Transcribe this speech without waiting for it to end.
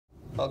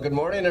Well, good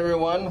morning,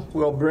 everyone.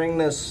 We'll bring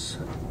this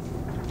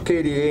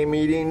KDA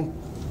meeting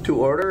to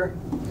order.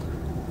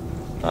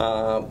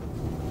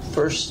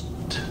 First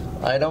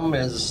item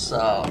is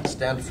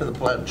stand for the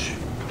pledge.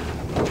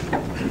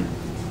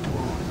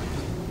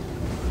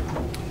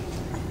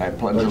 I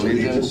pledge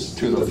allegiance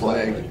to the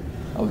flag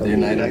of the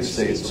United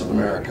States of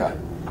America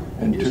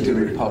and to the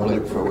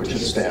republic for which it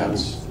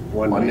stands,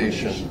 one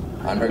nation,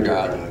 under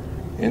God,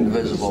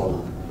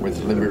 indivisible,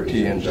 with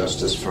liberty and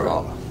justice for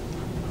all.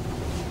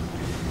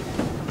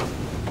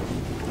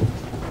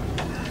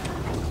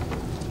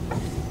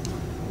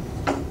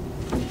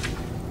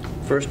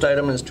 First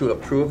item is to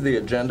approve the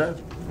agenda.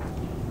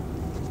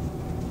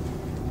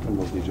 I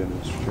move the agenda,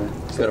 Mr.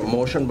 Chair. Got a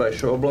motion by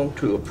Schoblum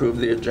to approve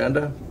the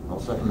agenda. I'll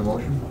second the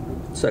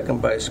motion.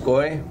 Second by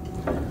Skoye.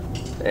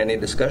 Any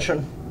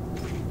discussion?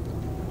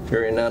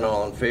 Hearing none,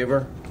 all in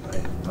favor?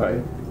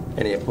 Aye.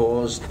 Any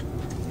opposed?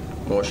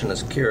 Motion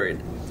is carried.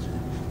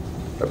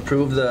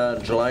 Approve the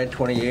July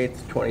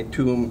 28th,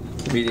 22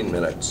 meeting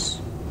minutes.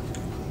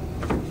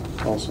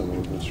 Also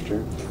move, Mr.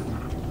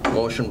 Chair.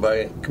 Motion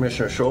by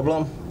Commissioner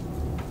Schoblum.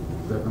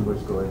 Second by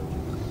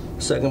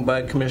Skoye. Second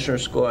by Commissioner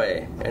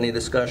Skoye. Any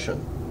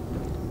discussion?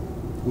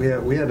 We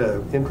had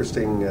an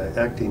interesting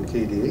acting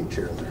KDA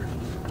chair there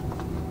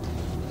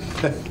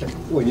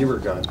when you were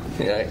gone.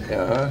 Yeah,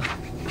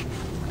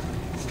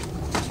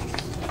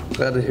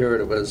 glad to hear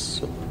it. It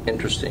was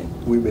interesting.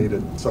 We made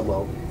it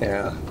somehow.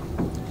 Yeah.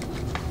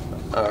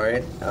 All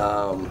right.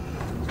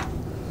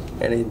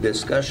 Any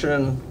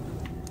discussion?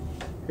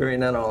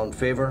 Hearing none, all in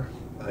favor?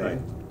 Aye.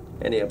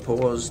 Any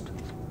opposed?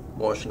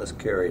 Motion is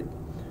carried.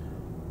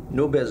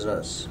 New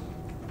business.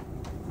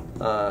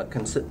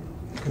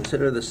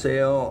 Consider the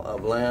sale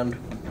of land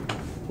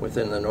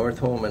within the North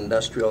Home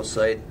Industrial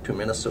Site to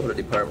Minnesota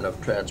Department of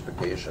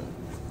Transportation.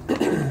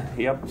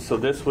 Yep, so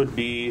this would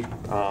be,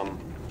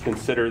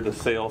 consider the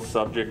sale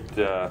subject,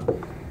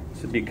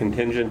 to be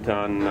contingent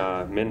on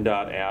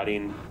MnDOT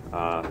adding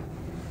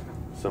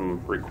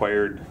some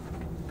required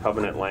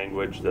covenant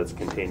language that's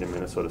contained in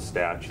Minnesota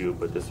statute,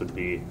 but this would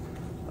be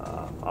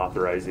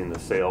authorizing the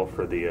sale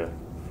for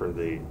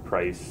the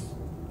price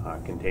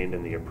contained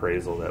in the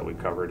appraisal that we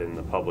covered in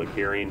the public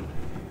hearing.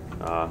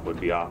 Would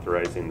be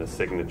authorizing the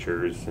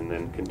signatures, and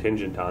then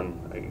contingent on,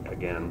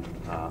 again,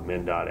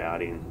 MnDOT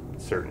adding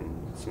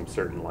some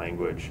certain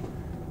language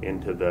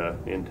into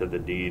the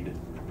deed,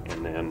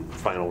 and then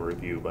final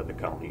review by the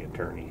county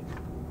attorney.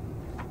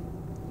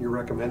 You're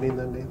recommending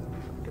then, Nathan?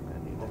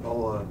 Recommending it.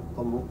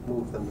 I'll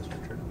move then,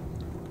 Mr. Chair.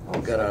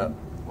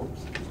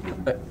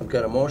 I've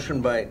got a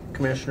motion by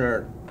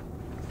Commissioner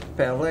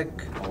Pavlik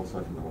I'll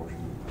second the motion.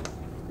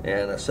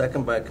 and a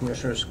second by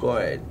Commissioner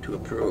Skoye to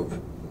approve.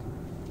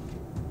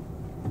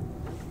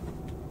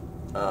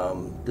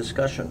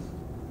 Discussion.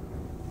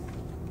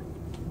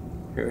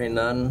 Hearing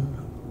none,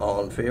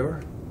 all in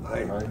favor?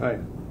 Aye. Aye.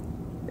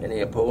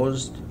 Any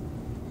opposed?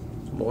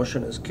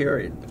 Motion is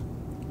carried.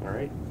 All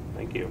right,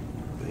 thank you.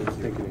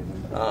 Thank you,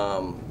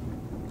 Nathan.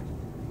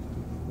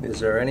 Is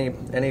there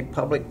any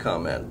public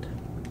comment?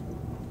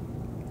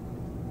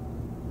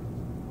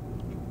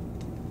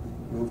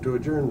 Move to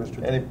adjourn, Mr.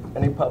 Chair.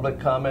 Any public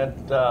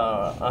comment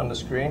on the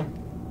screen?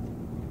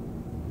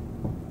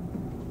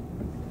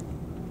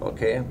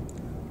 Okay.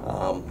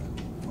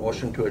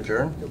 Motion to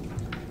adjourn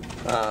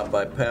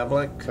by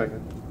Pavlik.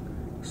 Second.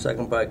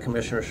 Second by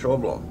Commissioner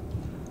Schoblum.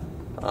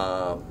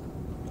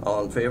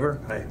 All in favor?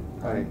 Aye.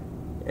 Aye.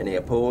 Any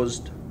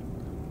opposed?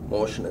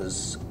 Motion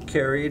is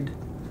carried.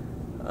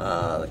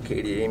 The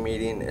KDA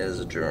meeting is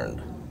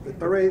adjourned.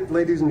 All right,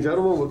 ladies and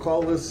gentlemen, we'll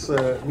call this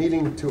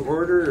meeting to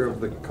order of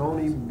the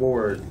County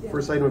Board.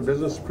 First item of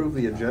business, approve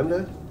the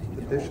agenda.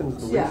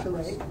 Additions,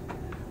 deletions.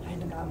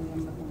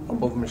 I'll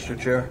move, Mr.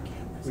 Chair.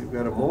 We've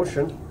got a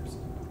motion,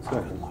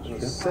 Second.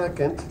 a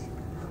second,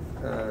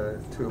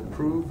 to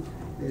approve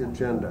the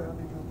agenda.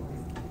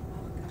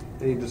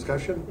 Any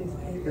discussion?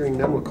 Hearing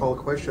none, we'll call a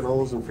question. All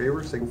those in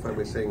favor signify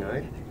by saying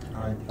aye.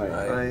 Aye. Aye.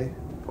 Aye.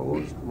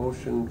 Opposed,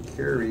 motion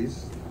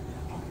carries.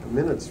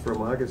 Minutes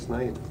from August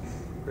 9th,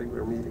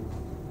 regular meeting.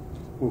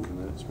 Move the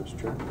minutes, Mr.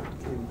 Chair.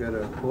 We've got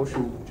a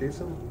motion,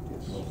 Jason,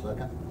 Yes. I'll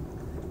second.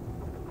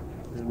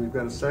 and we've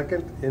got a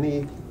second.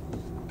 Any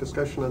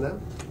discussion on that?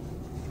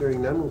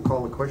 Hearing none, we'll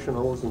call the question.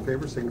 All those in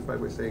favor signify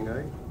by saying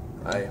aye.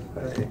 Aye.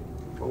 Aye.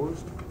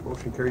 Opposed,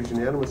 motion carries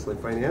unanimously.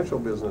 Financial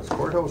business,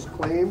 courthouse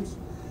claims,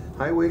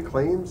 highway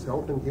claims,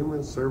 health and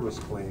human service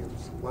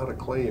claims. A lot of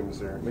claims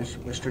there.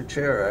 Mr.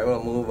 Chair, I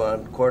will move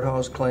on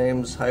courthouse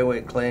claims, highway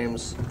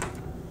claims,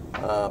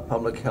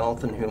 public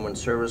health and human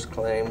service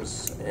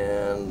claims,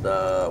 and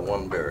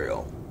one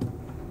burial.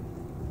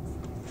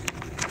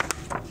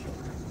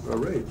 All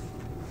right.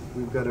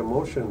 We've got a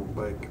motion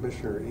by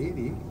Commissioner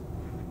Adie,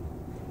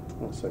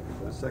 I'll second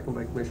a that. second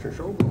by Commissioner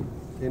Schoble.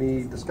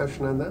 Any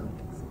discussion on that?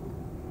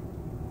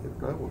 If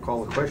not, we'll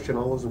call the question.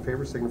 All those in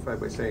favor signify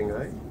by saying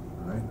aye.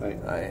 Aye. Aye.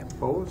 Aye.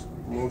 Opposed?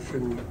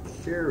 Motion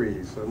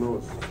carries. On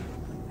those,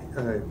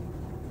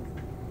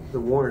 the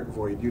warrant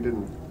void, you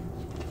didn't.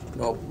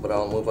 Nope, but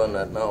I'll move on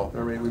that now. All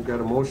right, we've got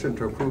a motion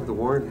to approve the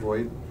warrant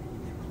void.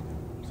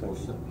 I'll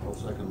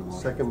second the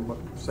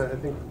motion. I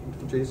think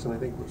Jason,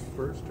 was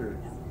first, or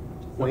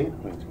Wayne?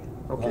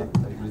 Okay. I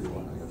agree with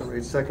one, I All guess.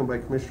 right, second by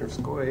Commissioner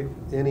Skoye.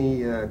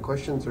 Any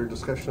questions or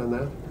discussion on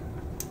that?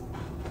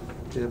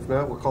 If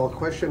not, we'll call a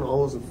question.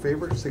 All those in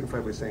favor signify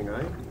by saying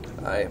aye.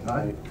 Aye.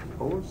 Aye.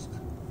 Opposed?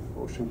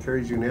 Motion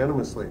carries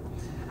unanimously.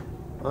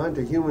 On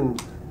to human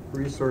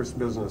resource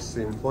business,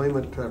 the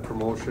employment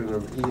promotion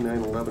of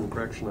E911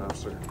 correction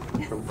officer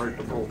from part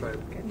to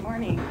full-time. Good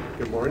morning.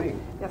 Good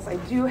morning. Yes, I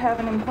do have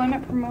an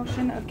employment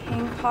promotion of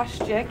Kane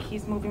Koschik.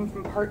 He's moving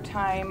from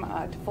part-time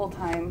to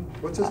full-time.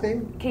 What's his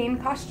name? Kane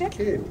Koschik?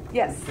 Kane.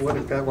 Yes. What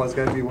if that was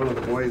got to be one of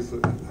the boys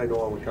that I know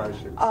all the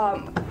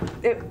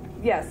Koschiks.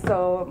 Yes,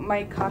 so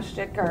Mike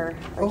Koschik, our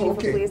Oh, chief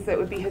okay. of police, it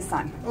would be his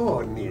son.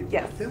 Oh, neat.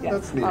 Yes, Yeah, yes,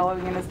 that's neat.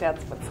 following in his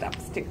dad's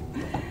footsteps too.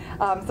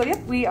 So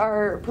yep, we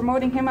are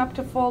promoting him up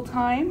to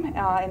full-time,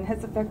 and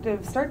his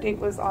effective start date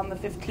was on the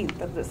 15th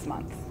of this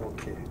month.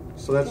 Okay.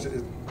 So that's,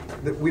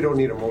 we don't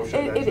need a motion.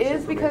 It that's is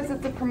just because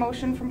information. it's a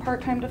promotion from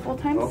part-time to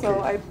full-time,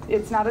 so Okay.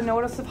 it's not a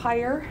notice of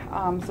hire.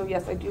 So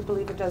yes, I do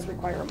believe it does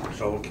require a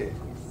motion. Okay.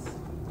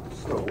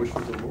 So, wishes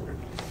of the board.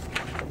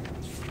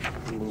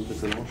 Move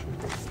with the motion.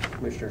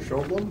 Commissioner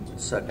Schoblum,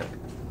 Second.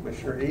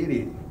 Commissioner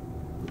Ady,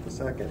 with the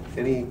second.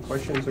 Any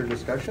questions or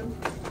discussion?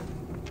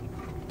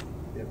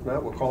 If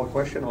not, we'll call a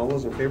question. All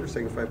those in favor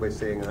signify by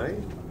saying aye.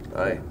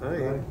 Aye.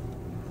 Aye.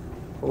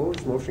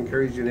 Opposed? Motion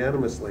carries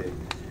unanimously.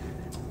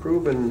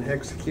 Approve and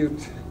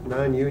execute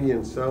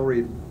non-union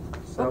salary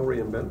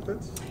and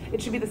benefits.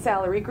 It should be the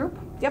salary group.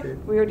 Yep, Okay.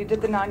 we already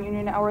did the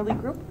non-union hourly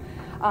group.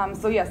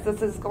 So yes,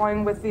 this is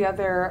going with the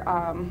other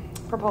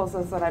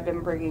proposals that I've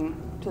been bringing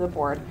to the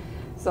board.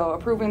 So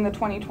approving the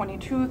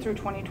 2022 through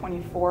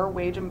 2024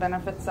 wage and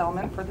benefit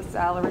settlement for the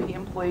salary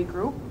employee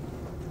group.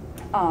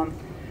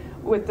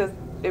 With this,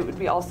 it would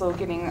be also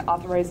getting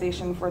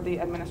authorization for the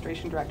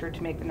administration director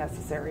to make the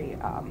necessary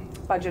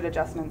budget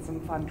adjustments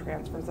and fund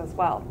transfers as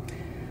well.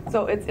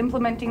 So it's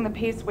implementing the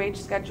PACE wage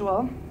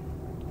schedule.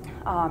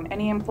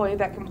 Any employee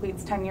that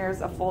completes 10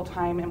 years of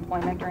full-time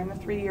employment during the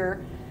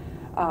 3-year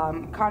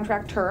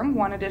contract term,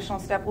 one additional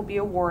step will be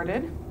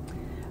awarded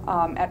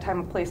at time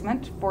of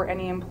placement. For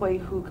any employee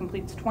who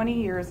completes 20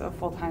 years of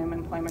full-time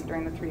employment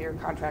during the 3-year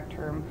contract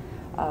term,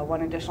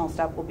 one additional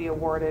step will be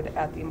awarded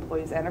at the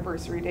employee's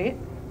anniversary date.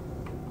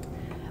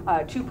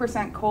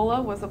 2%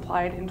 COLA was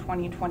applied in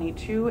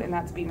 2022, and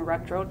that's being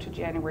retro to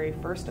January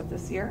 1st of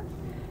this year.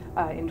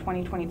 In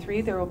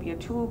 2023, there will be a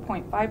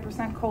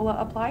 2.5% COLA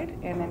applied,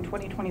 and in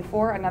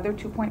 2024, another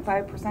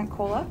 2.5%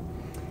 COLA.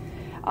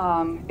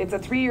 It's a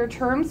 3-year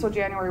term, so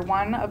January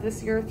 1 of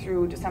this year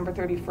through December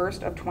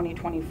 31st of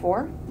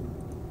 2024.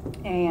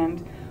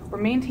 And we're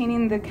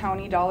maintaining the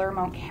county dollar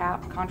amount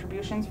cap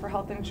contributions for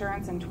health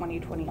insurance in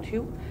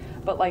 2022.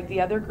 But like the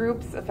other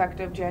groups,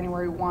 effective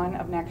January 1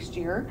 of next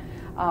year,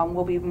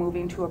 we'll be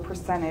moving to a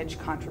percentage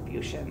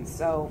contribution.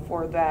 So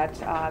for that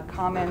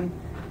common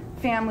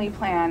family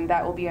plan,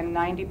 that will be a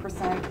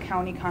 90%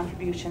 county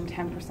contribution,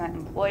 10%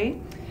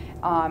 employee.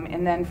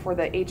 And then for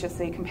the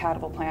HSA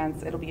compatible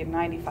plans, it'll be a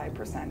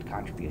 95%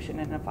 contribution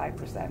and a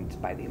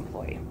 5% by the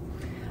employee.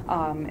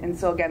 And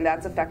so again,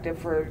 that's effective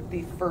for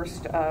the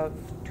 1st of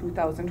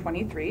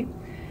 2023.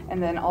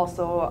 And then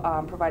also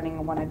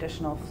providing one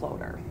additional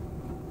floater.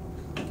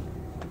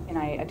 And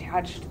I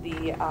attached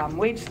the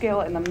wage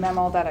scale in the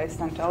memo that I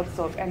sent out.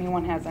 So if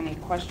anyone has any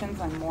questions,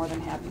 I'm more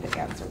than happy to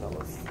answer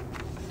those.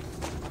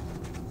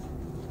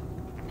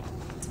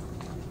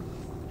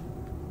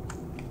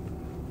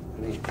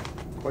 Any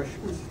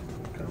questions,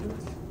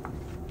 comments?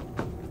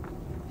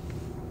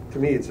 To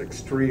me, it's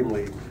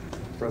extremely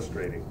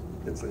frustrating.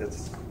 It's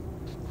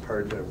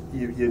hard to,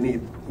 you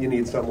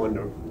need someone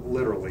to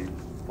literally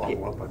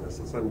follow up on this.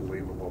 It's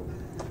unbelievable.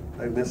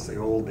 I miss the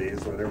old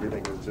days when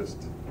everything was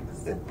just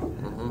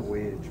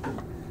wage.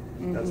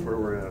 That's where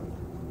we're at.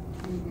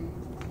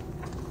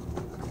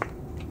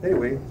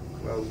 Anyway,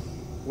 well,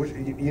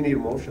 you need a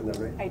motion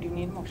then, right? I do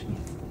need a motion,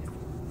 yes, please.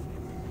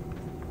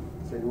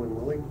 Is anyone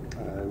willing?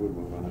 I would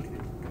move on.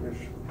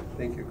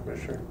 Thank you,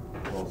 Commissioner.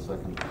 I'll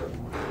second that.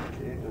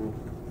 Okay, and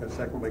a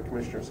second by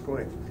Commissioner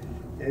Skoye.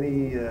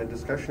 Any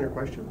discussion or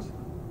questions?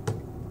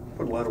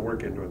 Put a lot of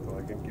work into it, though.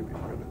 I can give you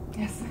credit.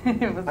 Yes,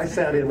 it was. I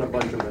sat in a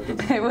bunch of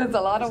it. It was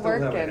a lot of Still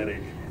work, have a and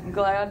headache. I'm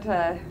glad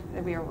that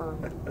we were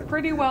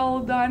pretty well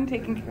done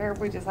taking care of.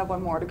 We just have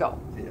one more to go.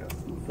 Yeah.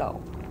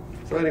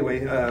 So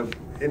anyway,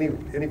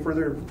 any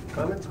further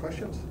comments,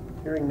 questions?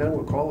 Hearing none,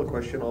 we'll call the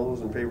question. All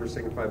those in favor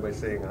signify by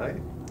saying aye.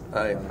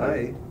 Aye.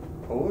 Aye.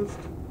 Opposed?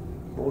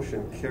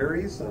 Motion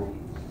carries, and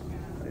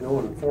I know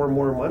in 4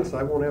 more months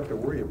I won't have to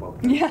worry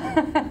about that.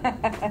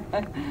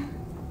 yeah.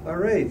 All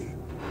right.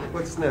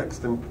 What's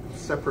next?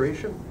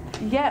 Separation?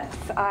 Yes,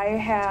 I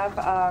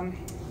have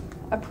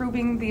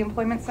approving the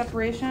employment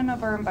separation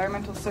of our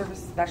environmental service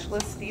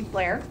specialist, Steve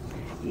Blair.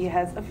 He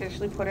has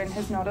officially put in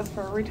his notice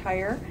for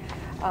retire,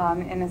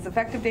 and his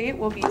effective date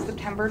will be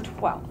September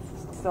 12th.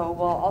 So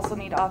we'll also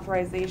need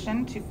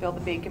authorization to fill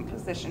the vacant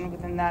position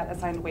within that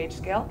assigned wage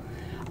scale.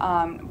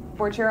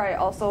 Board Chair, I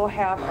also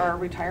have our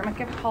retirement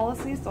gift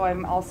policy, so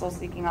I'm also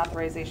seeking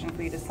authorization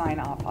for you to sign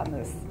off on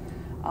this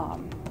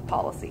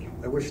policy.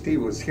 I wish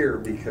Steve was here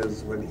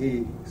because when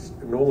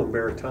Nolan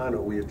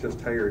Baritano, we had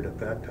just hired at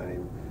that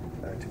time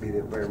to be the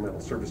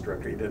environmental service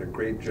director. He did a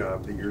great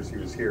job the years he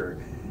was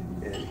here.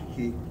 And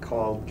he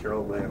called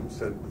Carol and I and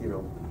said, you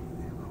know,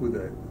 who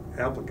the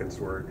applicants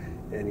were.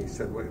 And he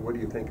said, what do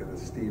you think of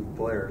this Steve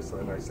Blair? So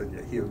I said,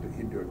 yeah,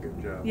 he'd do a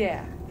good job.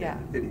 Yeah.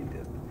 And he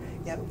did.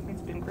 Yep, So.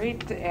 it's been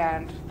great,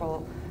 and we're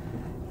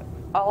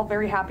all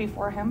very happy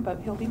for him, but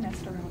he'll be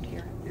missed around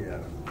here. Yeah.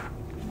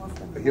 Most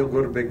of- But he'll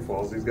go to Big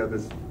Falls. He's got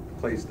this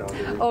place down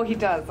there. Oh, he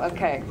does.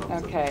 Okay.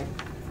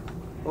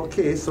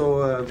 Okay,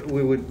 so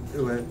we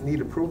would need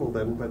approval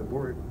then by the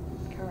board.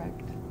 Correct.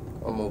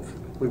 I'll move.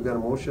 We've got a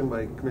motion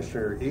by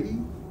Commissioner Ady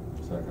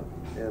Second.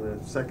 and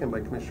a second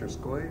by Commissioner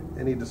Skoye.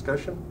 Any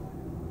discussion?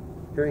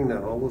 Hearing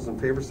none. All those in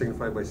favor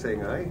signify by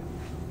saying aye.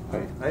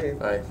 Aye.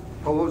 Aye.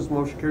 Opposed,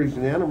 motion carries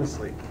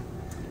unanimously.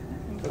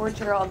 And Board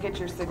Chair, I'll get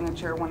your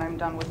signature when I'm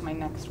done with my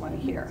next one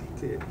here.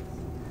 Okay.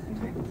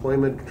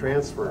 Employment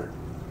transfer.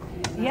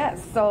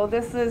 Yes, so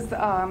this is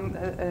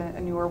a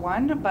newer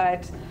one,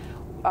 but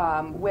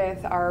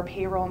with our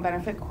payroll and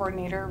benefit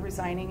coordinator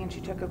resigning and she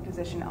took a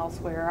position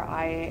elsewhere,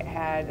 I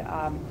had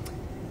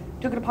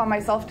took it upon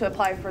myself to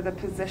apply for the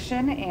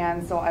position,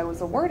 and so I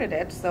was awarded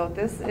it. So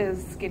this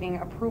is getting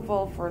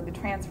approval for the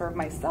transfer of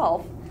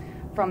myself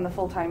from the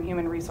full-time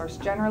human resource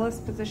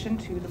generalist position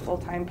to the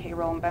full-time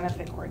payroll and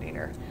benefit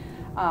coordinator.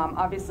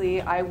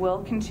 Obviously, I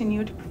will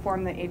continue to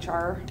perform the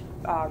HR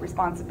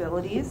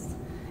responsibilities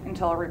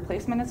until a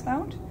replacement is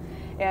found.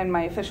 And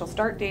my official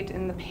start date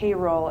in the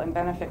payroll and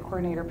benefit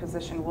coordinator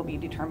position will be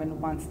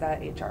determined once that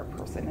HR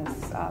person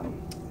is,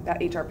 that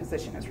HR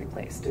position is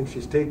replaced. And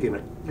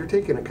you're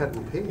taking a cut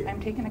in pay.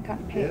 I'm taking a cut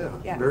in pay. Yeah,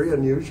 yes. very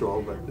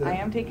unusual, but. I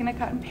am taking a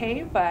cut in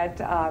pay, but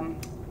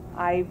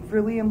I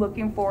really am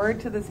looking forward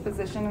to this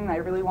position, and I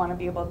really want to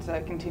be able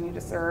to continue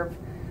to serve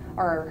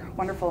our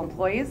wonderful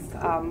employees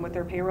with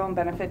their payroll and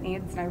benefit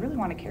needs, and I really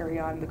want to carry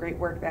on the great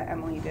work that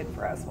Emily did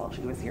for us while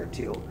she was here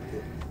too.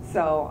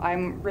 So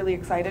I'm really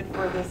excited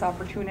for this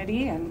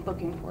opportunity and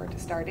looking forward to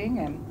starting.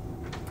 And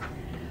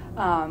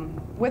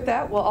with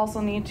that, we'll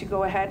also need to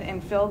go ahead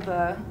and fill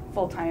the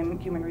full-time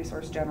human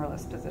resource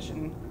generalist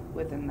position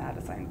within that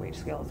assigned wage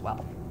scale as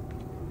well.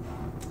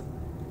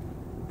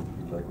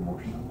 Would you like a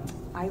motion on that?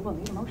 I will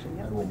need a motion,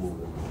 yes. I will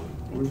move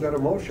it. We've got a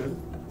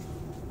motion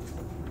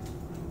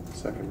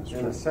Second, Mr.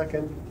 and a Chair.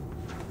 second.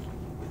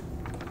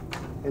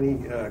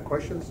 Any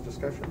questions,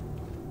 discussion?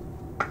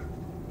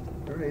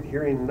 All right,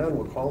 hearing none,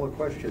 we'll call the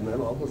question then.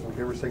 All those in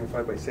favor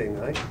signify by saying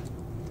aye.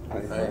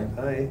 Aye.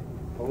 Aye.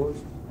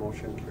 Opposed?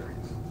 Motion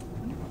carries.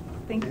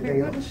 Thank you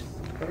very Anything much.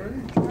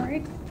 else? All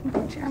right.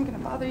 All right, Chair, I'm going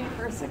to bother you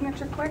for a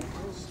signature quick.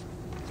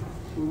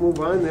 We'll move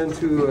on then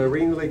to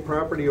Rainy Lake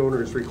property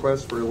owners'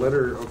 request for a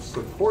letter of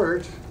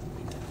support.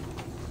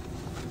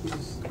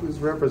 Who's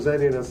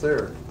representing us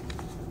there?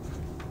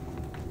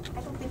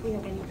 I don't think we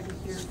have anybody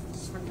here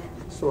for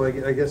that. So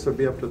I guess it'll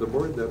be up to the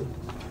board then.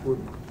 What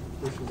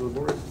wishes of the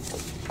board?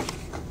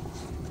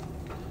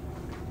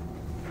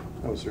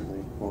 I would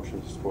certainly motion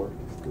to support.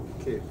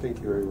 Okay,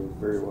 thank you.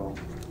 Very well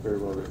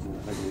written,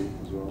 I believe,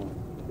 as well.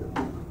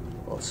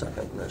 I'll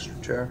second,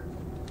 Mr. Chair.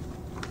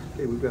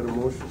 Okay, we've got a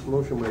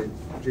motion by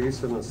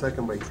Jason, a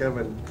second by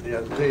Kevin.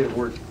 Yeah, they have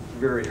worked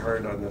very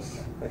hard on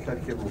this. I gotta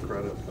give them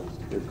credit.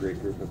 They're a great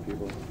group of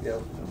people. Yeah.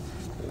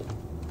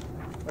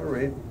 All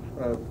right,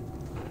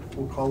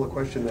 we'll call the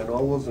question then.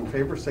 All those in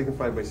favor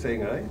signify by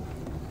saying aye.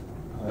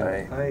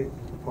 Aye. Aye.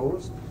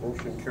 Opposed?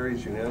 Motion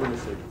carries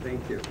unanimously.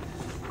 Thank you.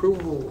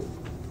 Approval,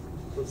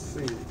 let's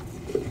see.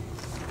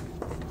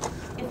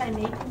 If I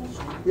may,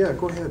 Commissioner? Yeah,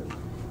 go ahead.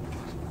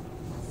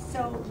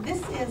 So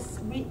this is,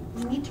 we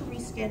need to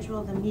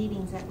reschedule the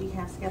meetings that we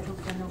have scheduled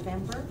for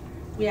November.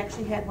 We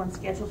actually had one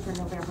scheduled for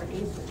November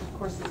 8th, which of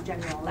course is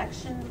general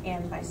election,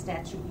 and by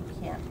statute you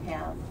can't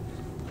have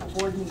a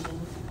board meeting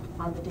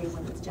on the day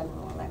when it's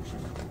general election.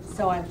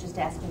 So I'm just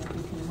asking if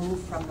we can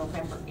move from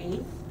November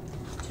 8th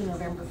to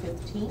November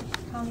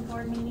 15th county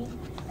board meeting,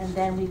 and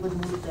then we would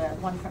move the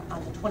one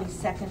on the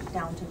 22nd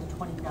down to the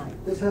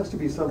 29th. This has to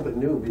be something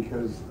new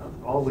because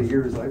all the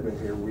years I've been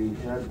here, we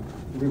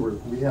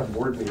had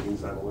board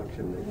meetings on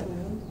election day.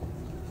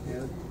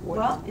 Yeah.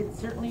 Well, it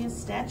certainly is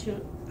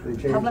statute. They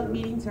changed Public it.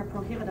 meetings are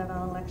prohibited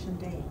on election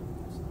day,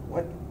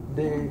 What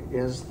day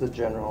is the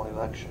general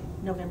election?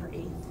 November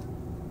 8th.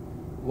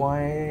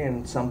 Why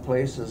in some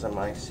places am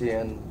I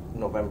seeing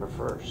November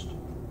 1st?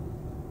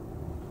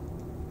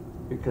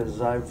 Because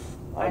I've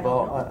don't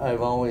know.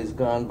 always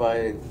gone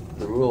by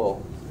the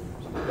rule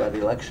that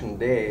election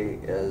day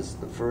is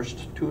the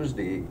first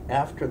Tuesday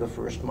after the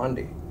first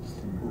Monday.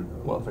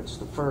 Well, if it's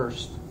the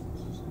first,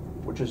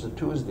 which is a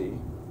Tuesday,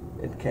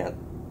 it can't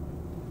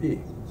be.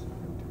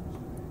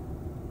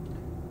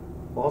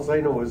 All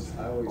I know is,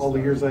 all the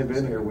years I've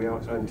been here,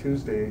 on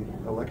Tuesday,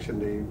 election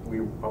day,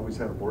 we always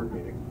had a board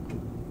meeting.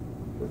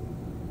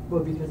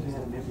 Well, because we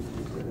had them every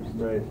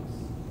Tuesday. Right.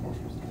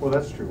 Well,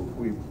 that's true.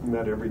 We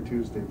met every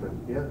Tuesday, but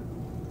yeah.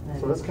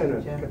 So that's kind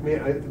of,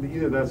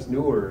 either that's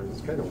new or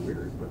it's kind of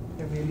weird, but.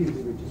 Or maybe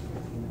we were just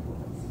breaking the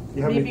rules.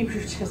 Yeah, Maybe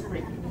we're just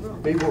breaking the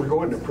rules. maybe we're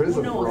going to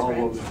prison Who for knows, all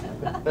right?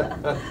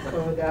 those.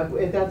 So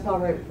if that's all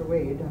right for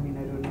Wade, I mean,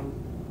 I don't know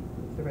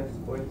if the rest of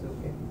the board's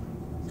okay.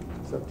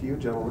 It's up to you,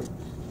 gentlemen.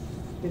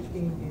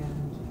 15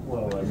 and.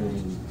 Well, I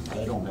mean,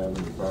 I don't have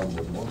any problem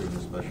with moving,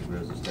 especially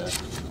as it's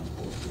taxes and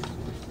policies.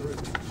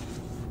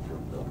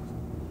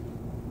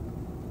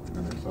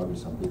 And there's probably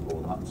some people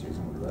in hunting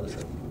season would rather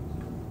have.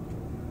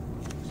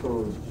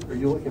 So, are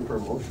you looking for a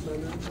motion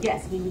on that?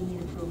 Yes, we would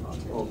need approval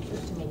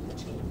Okay. to make the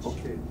change.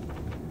 Okay,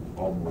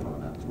 I'll move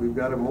on that. we've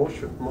got a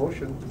motion.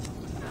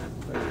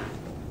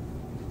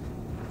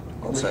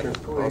 I'll second.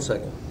 Commissioner I'll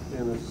second.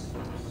 And a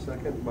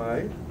second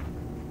by,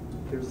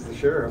 here's the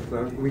sheriff.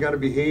 Now, we gotta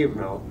behave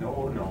now.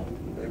 No.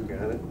 I've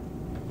got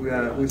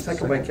it. We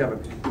second by Kevin.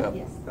 Yep.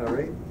 Yes. All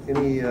right,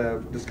 any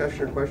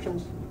discussion or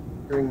questions?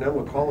 Hearing none,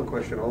 we'll call the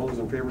question. All those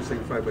in favor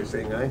signify by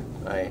saying aye.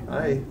 Aye.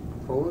 Aye.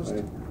 Opposed?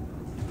 Aye.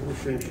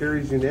 Motion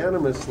carries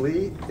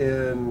unanimously.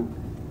 And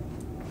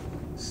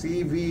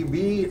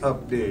CVB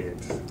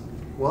update.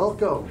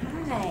 Welcome.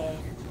 Hi.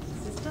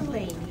 This is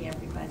Delaney,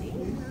 everybody.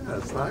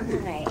 Yes, hi.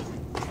 Hi.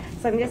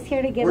 So I'm just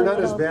here to give We're a not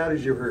little... as bad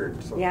as you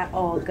heard. So. Yeah,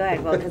 oh,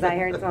 good. Well, because I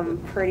heard some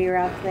pretty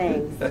rough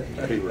things.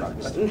 Hey,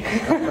 Rox.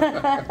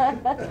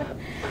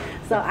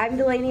 So I'm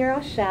Delaney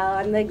Rochelle.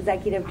 I'm the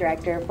executive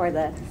director for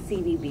the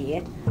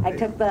CVB. I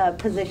took the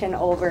position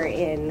over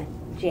in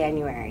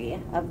January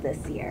of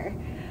this year.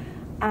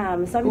 So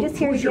I'm just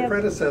here to Who's your give...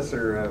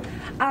 predecessor?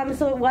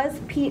 So it was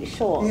Pete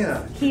Schultz.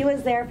 Yeah. He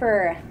was there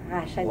for,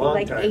 gosh, I think Long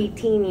like time.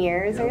 18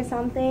 years Yeah. or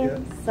something. Yeah.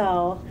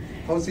 So...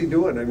 How's he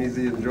doing? I mean, is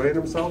he enjoying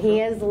himself?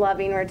 He is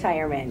loving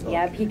retirement. Okay.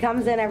 Yep, he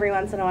comes in every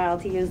once in a while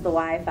to use the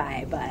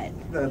Wi-Fi, but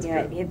That's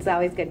yeah, good. it's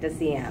always good to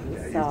see him.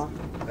 Yeah, So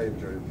I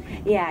enjoy it.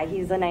 yeah,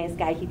 he's a nice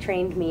guy. He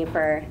trained me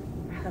for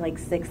like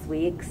 6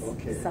 weeks,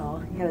 Okay.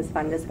 so it was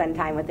fun to spend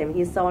time with him.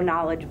 He's so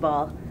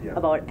knowledgeable Yeah.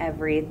 about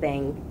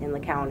everything in the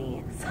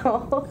county.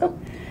 So.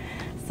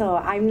 So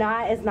I'm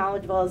not as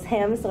knowledgeable as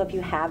him, so if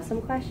you have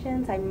some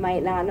questions, I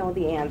might not know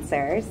the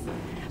answers.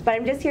 But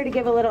I'm just here to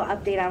give a little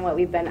update on what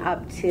we've been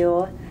up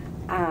to.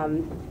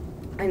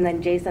 And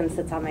then Jason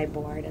sits on my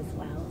board as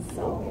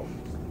well.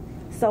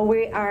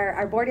 So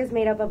our board is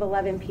made up of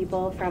 11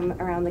 people from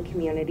around the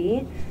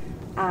community.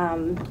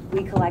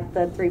 We collect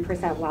the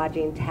 3%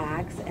 lodging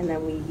tax, and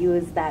then we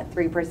use that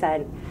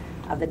 3%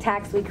 of the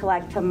tax we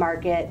collect to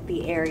market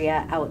the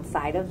area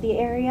outside of the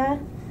area.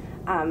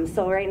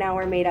 So right now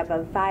we're made up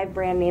of 5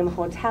 brand name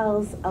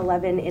hotels,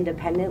 11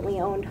 independently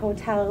owned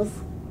hotels.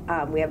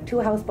 We have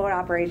 2 houseboat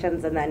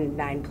operations and then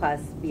 9+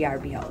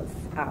 VRBOs,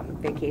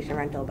 vacation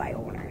rental by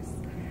owners.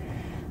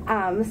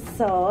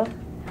 So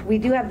we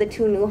do have the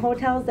 2 new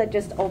hotels that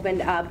just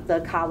opened up,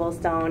 the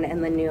Cobblestone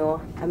and the new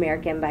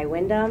American by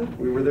Wyndham.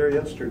 We were there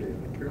yesterday,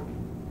 I think, Carol.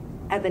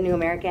 At the new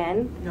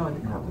American, No,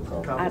 in the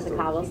Cobblestone. at the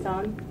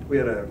Cobblestone. We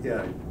had a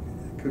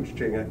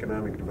Koochiching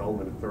Economic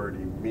Development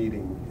Authority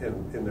meeting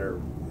in their.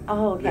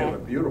 Oh, They have a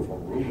okay. beautiful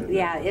room in there.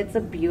 Yeah, it's a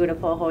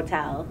beautiful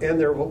hotel. And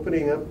they're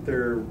opening up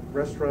their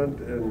restaurant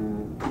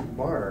and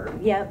bar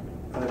Yep.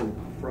 on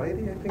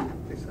Friday, I think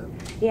they said.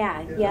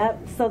 Yeah, Yeah. yep.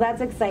 So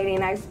that's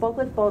exciting. I spoke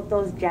with both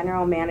those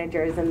general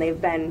managers, and they've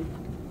been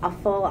a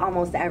full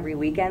almost every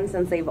weekend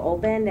since they've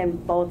opened,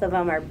 and both of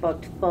them are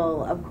booked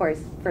full, of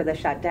course, for the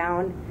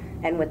shutdown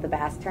and with the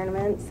bass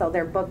tournament. So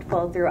they're booked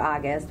full through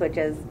August, which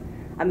is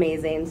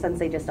amazing since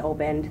they just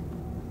opened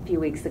a few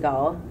weeks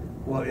ago.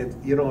 Well,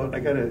 I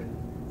gotta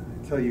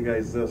tell you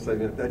guys this, I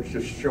mean, that's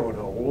just showing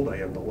how old I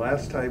am. The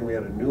last time we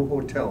had a new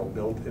hotel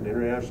built in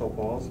International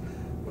Falls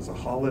was a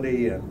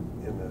Holiday Inn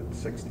in the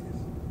 60s.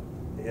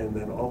 And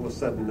then all of a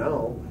sudden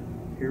now,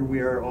 here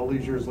we are all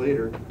these years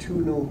later,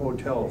 2 new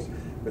hotels.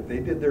 But they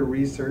did their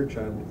research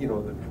on,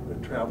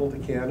 the travel to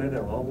Canada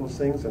and all those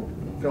things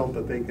and felt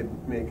that they could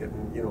make it,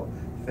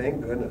 and,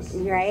 thank goodness.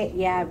 Right?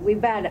 Yeah,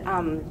 we've had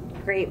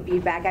great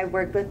feedback. I've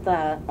worked with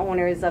the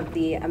owners of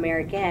the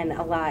American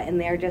a lot, and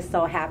they're just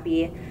so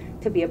happy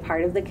to be a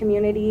part of the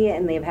community,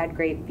 and they've had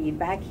great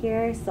feedback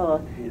here.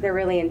 So they're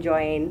really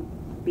enjoying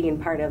being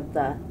part of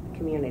the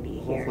community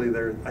here.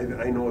 Hopefully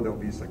I know they'll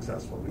be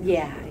successful.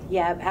 Yeah,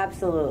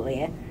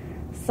 absolutely.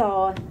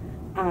 So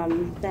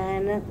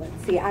then,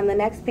 let's see, on the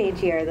next page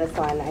here, this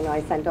one, I know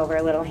I sent over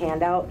a little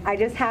handout. I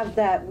just have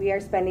that we are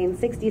spending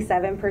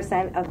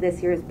 67% of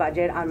this year's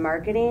budget on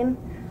marketing,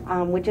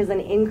 which is an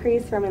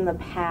increase from in the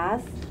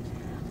past.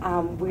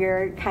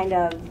 We're kind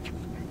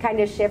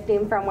of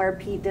shifting from where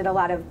Pete did a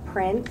lot of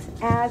print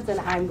ads, and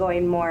I'm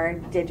going more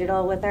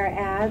digital with our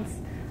ads.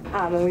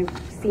 And we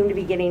seem to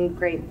be getting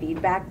great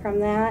feedback from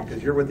that.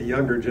 Because you're with the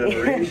younger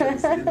generation.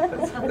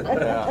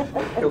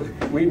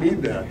 We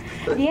need that.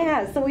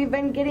 Yeah, so we've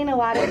been getting a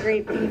lot of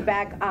great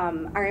feedback.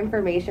 Our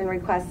information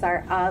requests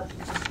are up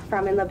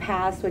from in the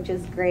past, which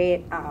is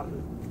great.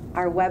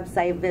 Our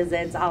website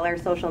visits, all our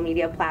social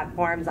media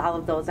platforms, all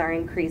of those are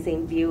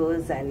increasing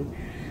views and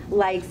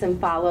likes and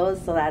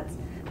follows, so that's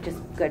just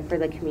good for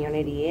the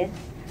community.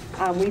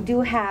 We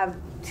do have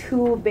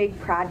two big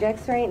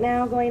projects right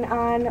now going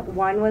on.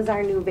 One was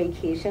our new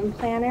vacation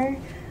planner.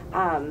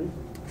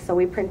 So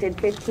we printed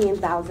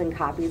 15,000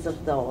 copies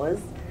of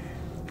those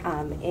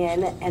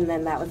and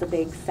then that was a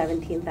big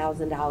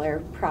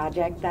 $17,000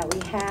 project that we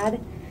had.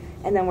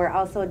 And then we're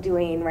also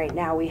doing, right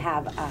now we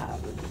have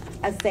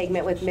a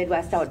segment with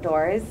Midwest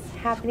Outdoors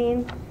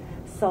happening.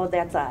 So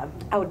that's a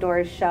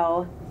outdoors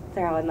show.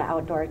 They're on the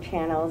outdoor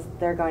channels.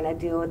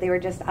 They were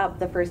just up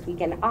the first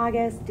week in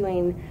August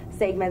doing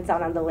segments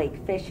out on the lake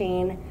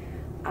fishing.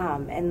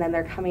 And then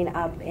they're coming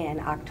up in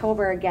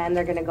October again.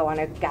 They're gonna go on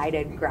a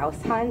guided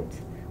grouse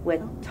hunt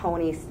with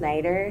Tony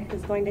Snyder,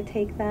 who's going to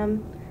take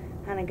them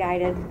on a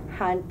guided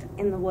hunt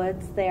in the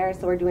woods there.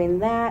 So we're doing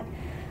that.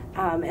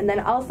 And then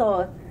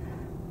also,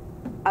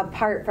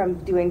 apart from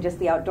doing just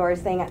the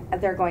outdoors thing,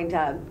 they're going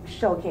to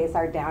showcase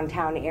our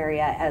downtown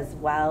area as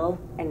well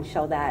and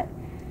show that.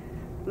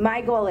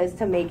 My goal is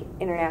to make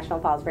International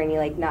Falls Rainy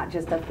Lake not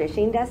just a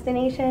fishing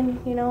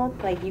destination, you know,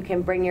 like you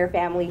can bring your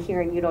family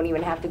here and you don't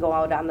even have to go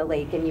out on the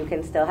lake and you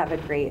can still have a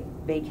great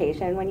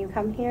vacation when you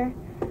come here.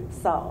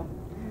 So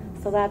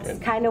that's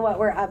kind of what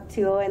we're up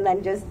to. And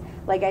then just,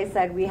 like I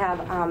said, we have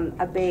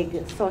a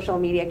big social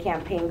media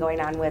campaign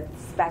going on with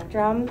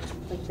Spectrum,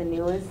 like the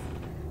news,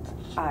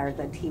 or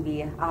the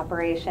TV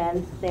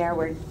operation there.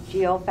 We're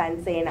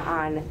geofencing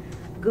on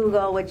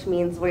Google, which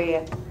means we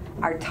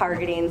are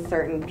targeting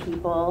certain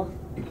people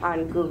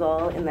on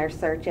Google in their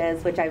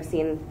searches, which I've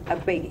seen a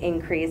big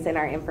increase in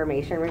our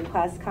information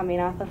requests coming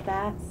off of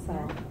that.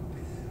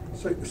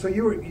 So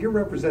you're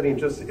representing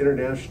just the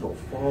International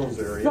Falls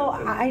area. So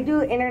I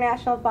do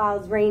International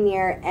Falls,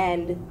 Rainier,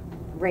 and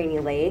Rainy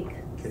Lake.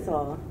 Okay.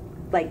 So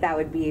like that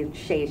would be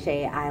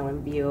Shea,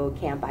 Island View,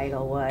 Camp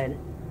Idlewood.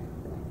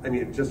 I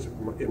mean, just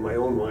in my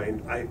own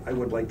mind, I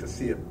would like to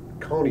see it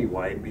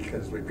county-wide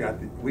because we've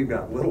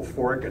got Little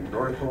Fork and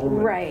North Home,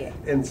 right,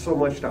 and so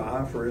much to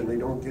offer, and they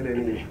don't get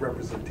any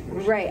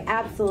representation. Right,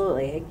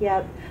 absolutely,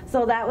 yep.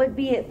 So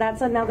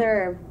that's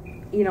another,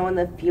 you know, in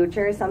the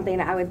future, something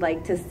I would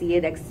like to see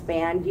it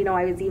expand. You know,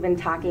 I was even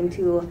talking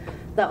to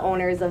the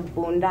owners of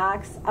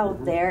Boondocks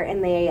out there,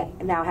 and they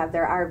now have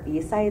their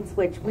RV sites,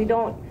 which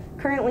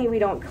currently we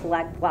don't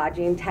collect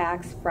lodging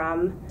tax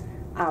from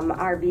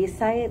RV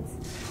sites,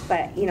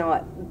 but you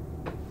know,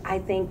 I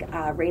think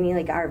Rainy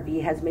Lake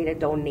RV has made a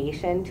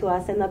donation to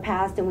us in the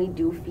past, and we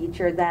do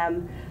feature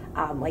them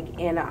like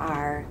in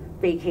our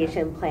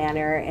vacation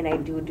planner, and I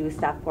do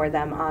stuff for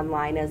them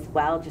online as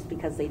well, just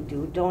because they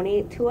do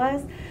donate to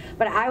us.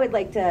 But I would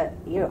like to,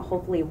 you know,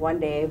 hopefully one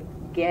day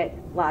get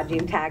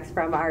lodging tax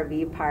from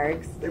RV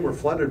parks. They were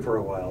flooded for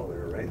a while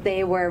there, right?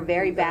 They were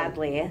very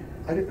badly.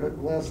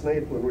 Last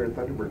night when we were at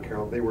Thunderbird,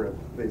 Carol,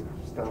 they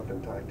stopped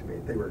and talked to me.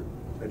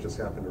 I just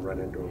happened to run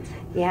into them. So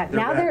yeah,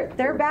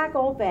 they're back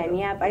open.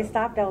 Yeah. Yep, I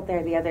stopped out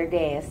there the other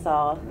day.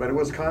 So. But it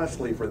was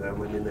costly for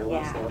them. I mean, they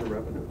lost a lot of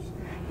revenues.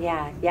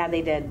 Yeah,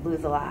 they did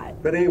lose a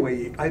lot. But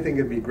anyway, I think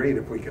it'd be great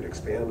if we could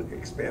expand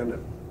it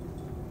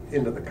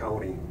into the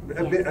county.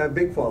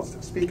 Big Falls.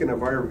 Speaking of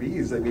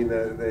RVs, I mean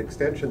the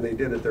extension they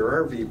did at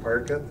their RV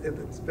park,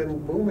 it's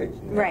been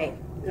booming. Right.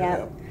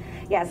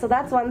 Yeah. So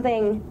that's one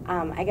thing.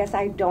 I guess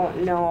I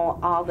don't know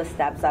all the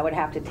steps I would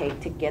have to take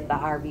to get the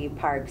RV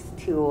parks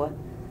to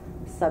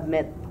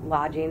submit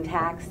lodging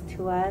tax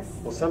to us.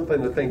 Well,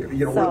 something to think.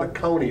 You know, we're the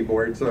county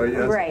board, so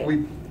yes, right.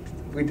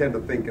 we tend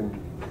to think in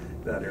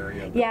that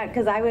area. Yeah,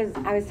 because I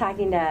was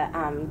talking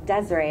to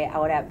Desiree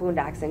out at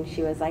Boondocks, and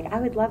she was like,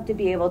 I would love to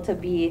be able to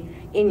be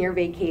in your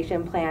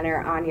vacation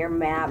planner, on your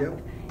map,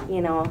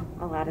 you know,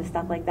 a lot of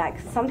stuff like that.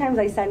 'Cause sometimes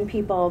I send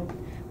people,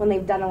 when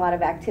they've done a lot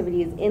of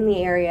activities in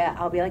the area,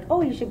 I'll be like,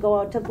 oh, you should go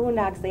out to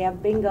Boondocks, they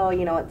have bingo,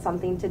 you know, it's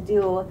something to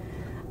do,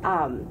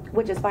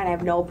 which is fine. I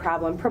have no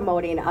problem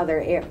promoting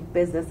other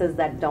businesses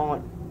that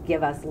don't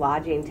give us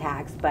lodging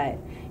tax, but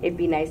it'd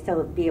be nice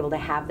to be able to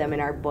have them in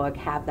our book,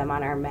 have them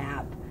on our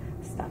map,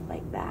 stuff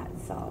like that.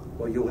 So.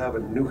 Well, you'll have a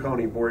new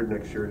county board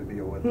next year to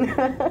deal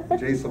with.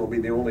 Jason will be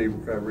the only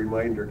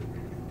reminder.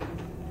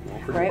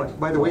 Right.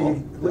 By the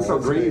way, look how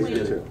great he's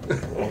getting.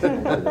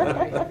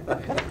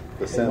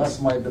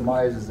 Unless my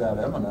demise is that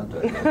imminent.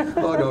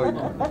 Oh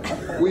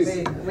no,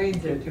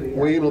 Wayne's there too.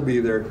 Yeah. Wayne will be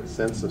there.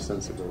 Sense of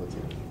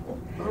sensibility.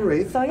 All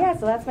right. So yeah,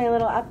 so that's my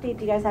little update.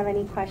 Do you guys have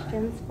any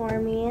questions for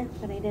me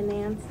that I didn't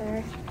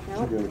answer? No.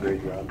 You're doing a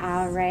great job.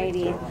 All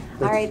righty. All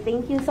right.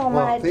 Thank you so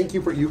Well, much. thank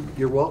you for you.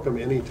 You're welcome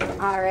anytime.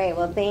 All right.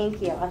 Well,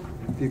 thank you.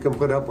 If you can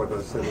put up with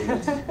us. I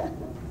mean,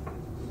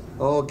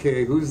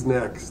 okay, who's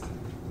next?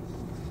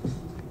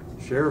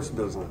 Sheriff's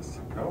business.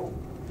 Oh,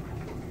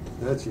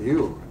 That's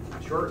you.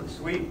 short and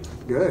sweet.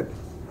 Good.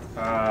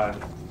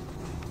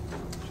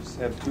 Just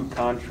have two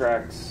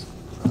contracts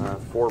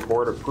for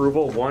board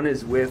approval. One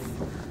is with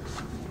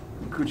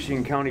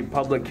Koochiching County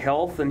Public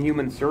Health and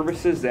Human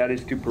Services. That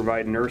is to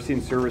provide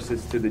nursing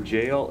services to the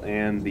jail.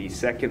 And the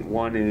second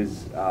one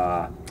is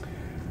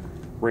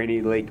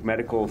Rainy Lake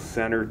Medical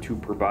Center to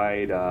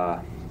provide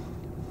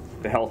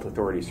the health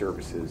authority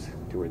services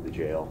to the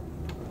jail.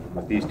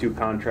 With these two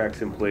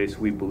contracts in place,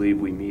 we believe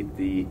we meet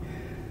the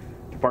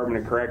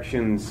Department of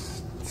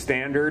Corrections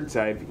standards.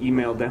 I've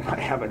emailed them. I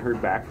haven't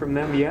heard back from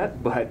them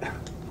yet, but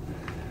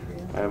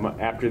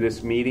after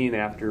this meeting,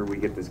 after we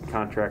get this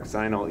contract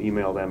signed, I'll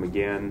email them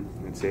again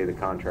and say the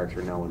contracts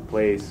are now in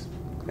place.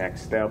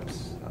 Next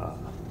steps,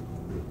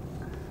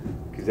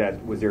 because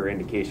that was their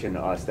indication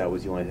to us. That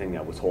was the only thing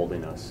that was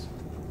holding us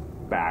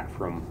back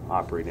from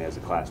operating as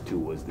a Class 2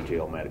 was the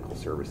jail medical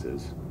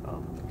services.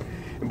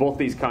 And both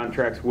these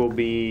contracts will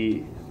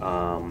be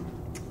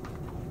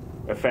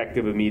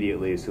effective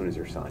immediately as soon as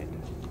they're signed.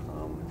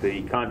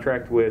 The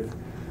contract with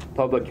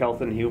Public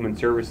Health and Human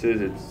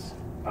Services, it's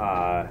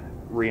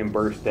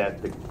reimbursed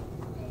at the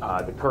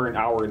current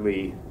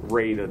hourly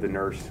rate of the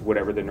nurse,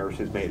 whatever the nurse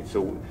has made.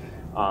 So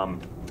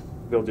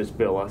they'll just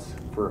bill us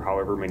for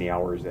however many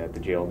hours that the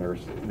jail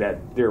nurse that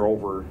they're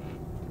over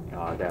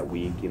that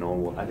week. You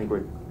know, I think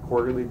we're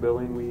quarterly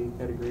billing we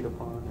had agreed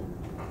upon.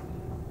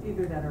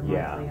 Either that or monthly.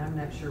 Yeah. I'm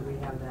not sure we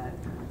have that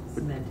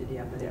cemented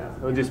yet. But Yeah,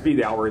 it'll just be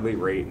the hourly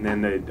rate, and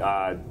then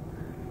the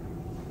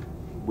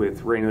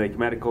with Rainy Lake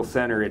Medical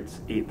Center, it's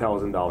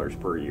 $8,000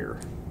 per year.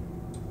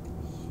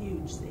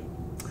 Huge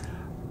savings.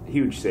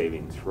 Huge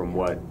savings from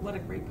what What a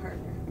great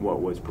partner.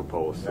 was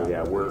proposed. So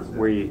yeah,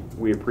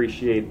 we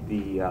appreciate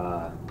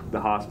the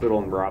hospital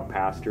and Rob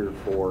Pastor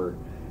for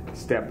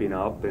stepping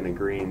up and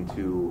agreeing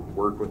to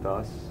work with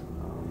us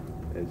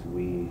as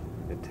we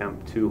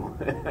attempt to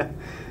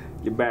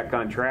get back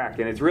on track.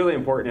 And it's really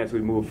important as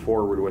we move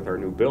forward with our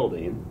new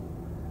building,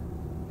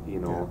 you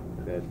know,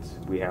 that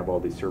we have all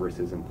these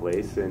services in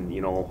place. And,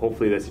 you know,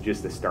 hopefully this is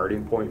just a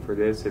starting point for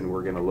this, and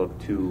we're going to look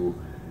to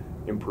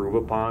improve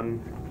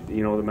upon,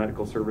 you know, the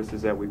medical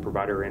services that we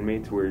provide our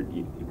inmates.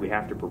 We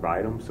have to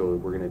provide them, so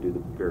we're going to do the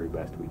very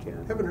best we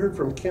can. Haven't heard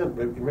from Kent,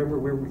 but remember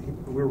we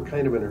were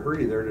kind of in a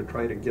hurry there to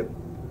try to get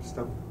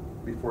stuff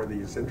before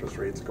these interest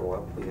rates go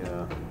up.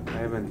 Yeah, I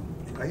haven't.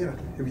 Yeah,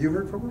 have you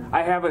heard from him?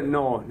 I haven't.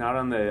 No, not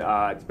on the.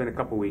 It's been a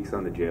couple weeks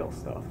on the jail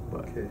stuff,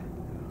 but okay.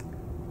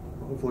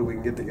 Hopefully we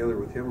can get together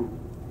with him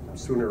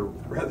sooner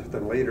rather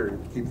than later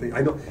and keep things.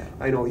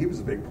 I know he was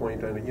a big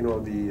point on it. You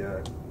know,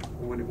 the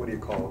what do you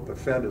call it? The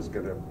Fed is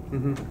going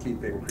to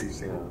keep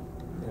increasing.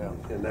 Yeah.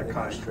 And that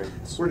cost.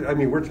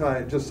 We're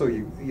trying, just so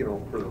you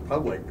know, for the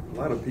public, a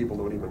lot of people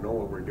don't even know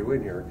what we're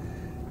doing here.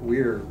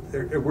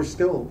 We're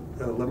still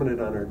limited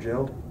on our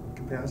jail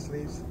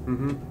capacities,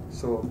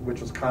 so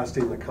which is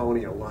costing the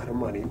county a lot of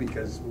money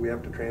because we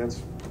have to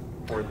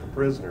transport the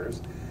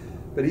prisoners.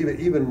 But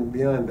even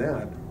beyond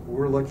that,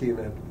 we're looking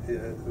at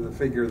the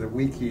figure that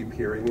we keep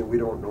hearing, and we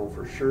don't know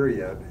for sure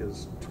yet,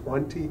 is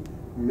 $20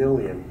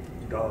 million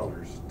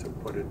to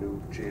put a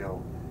new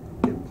jail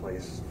in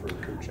place for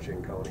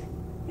Koochiching County.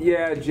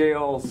 yeah,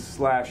 jail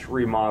 /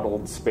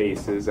 remodeled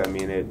spaces. I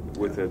mean,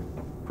 with a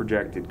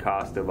projected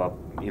cost of up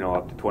to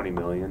 $20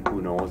 million.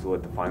 Who knows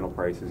what the final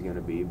price is going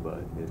to be?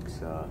 But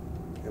it's.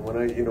 And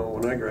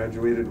when I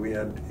graduated, we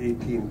had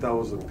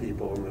 18,000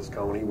 people in this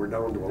county. We're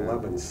down to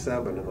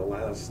 11,700 in the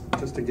last.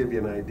 Just to give you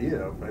an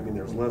idea,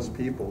 there's less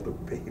people to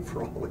pay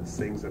for all these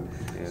things, and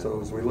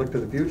so as we look to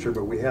the future,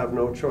 but we have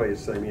no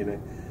choice.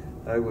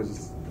 I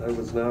was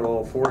not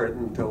all for it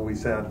until we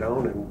sat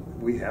down,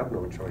 and we have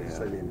no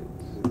choice.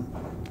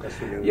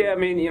 Yeah,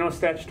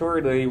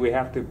 statutorily we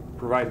have to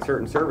provide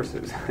certain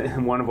services.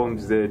 And one of them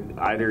is that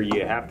either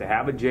you have to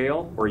have a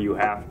jail or you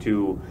have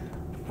to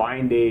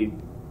find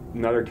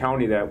another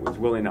county that was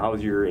willing to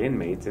house your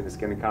inmates, and it's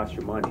going to cost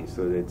you money.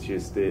 So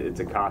it's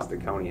a cost the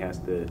county has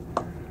to.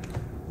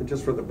 And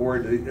just for the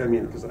board,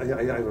 because I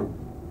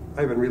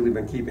haven't really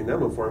been keeping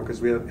them informed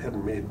because we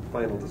hadn't made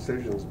final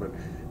decisions, but.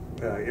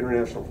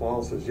 International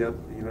Falls says yet,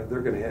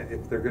 they're going to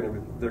if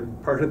they're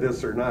part of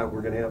this or not, we're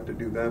going to have to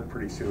do that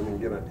pretty soon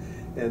and get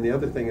And the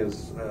other thing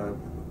is,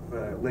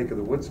 Lake of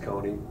the Woods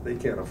County, they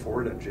can't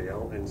afford a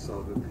jail, and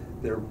so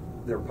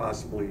they're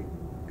possibly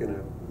going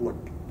to look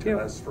to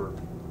us for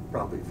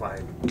probably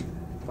five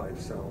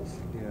cells.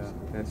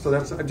 Yeah. So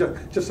that's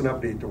just an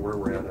update to where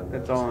we're at on that.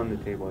 That's all on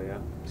the table. Yeah.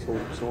 So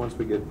once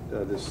we get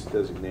this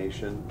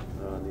designation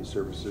on these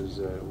services,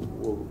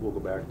 we'll go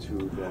back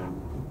to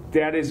them.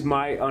 That is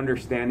my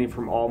understanding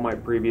from all my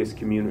previous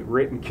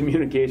written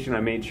communication. I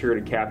made sure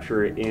to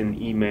capture it in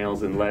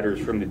emails and letters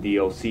from the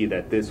DOC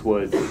that this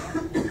was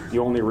the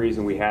only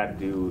reason we had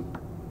to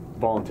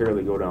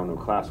voluntarily go down to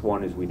Class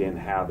 1 is we didn't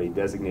have a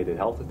designated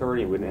health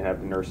authority and we didn't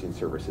have the nursing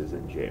services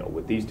in jail.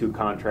 With these two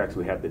contracts,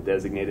 we have the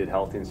designated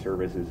health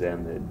services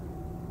and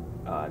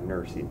the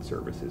nursing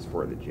services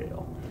for the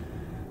jail.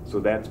 So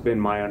that's been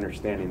my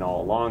understanding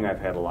all along.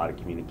 I've had a lot of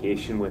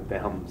communication with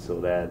them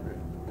so that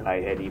I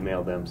had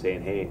emailed them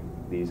saying, hey,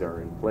 these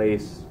are in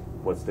place.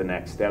 What's the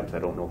next steps? I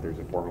don't know if there's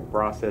a formal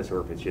process or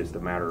if it's just a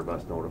matter of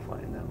us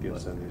notifying them. You'll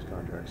send these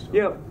contracts to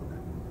Yep.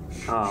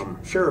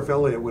 Sheriff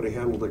Elliott would have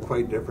handled it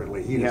quite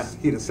differently. He'd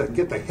have said,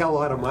 "Get the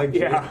hell out of my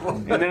jail." Yeah,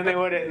 and then they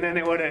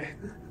would have.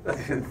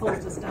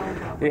 Closed us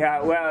down.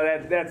 Yeah,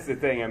 well, that's the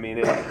thing.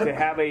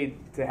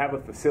 To have a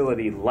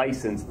facility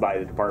licensed by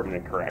the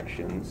Department of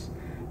Corrections,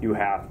 you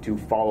have to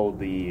follow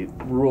the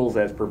rules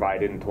as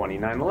provided in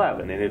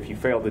 2911, and if you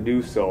fail to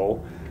do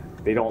so,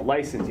 they don't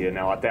license you.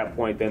 Now at that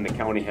point, then the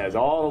county has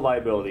all the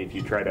liability if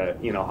you try to,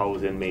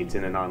 house inmates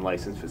in a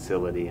non-licensed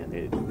facility, and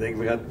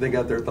They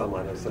got their thumb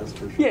on us, that's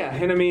for sure. yeah,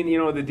 and I mean,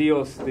 the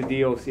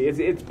DOC,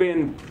 it's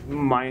been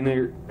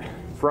minor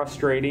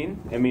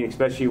frustrating. I mean,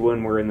 especially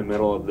when we're in the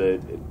middle of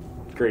the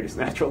greatest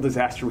natural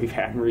disaster we've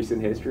had in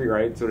recent history,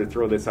 right? So to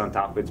throw this on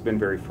top, it's been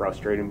very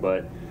frustrating,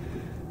 but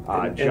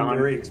John,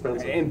 very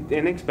expensive.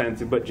 And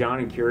expensive, but John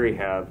and Curie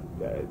have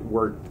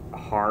worked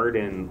hard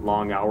and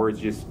long hours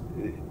just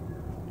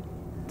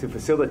to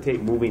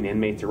facilitate moving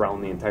inmates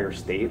around the entire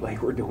state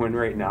like we're doing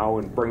right now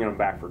and bringing them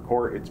back for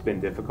court. It's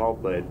been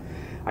difficult, but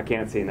I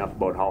can't say enough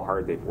about how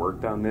hard they've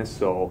worked on this.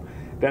 So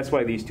that's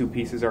why these two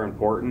pieces are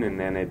important, and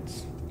then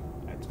it's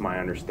my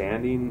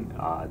understanding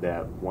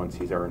that once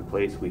these are in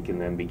place, we can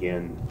then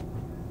begin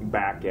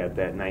back at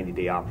that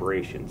 90-day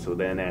operation. So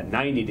then at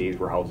 90 days,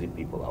 we're housing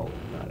people out,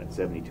 not at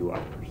 72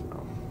 hours.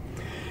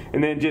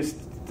 And then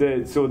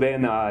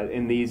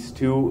in these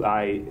two,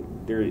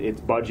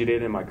 it's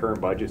budgeted in my current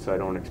budget, so I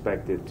don't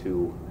expect it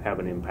to have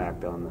an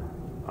impact on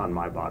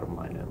my bottom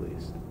line, at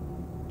least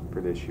for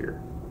this year.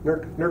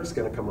 NERC's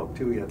going to come up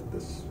too at the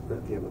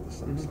end of the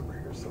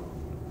summer here, so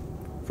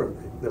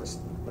that's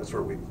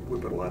where we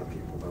put a lot of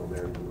people down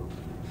there.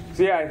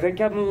 So yeah, I think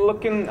I'm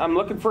looking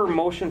for a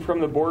motion from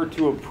the board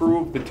to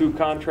approve the two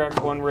contracts,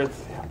 one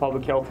with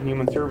Public Health and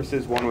Human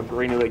Services, one with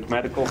Rainy Lake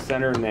Medical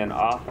Center, and then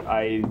I'll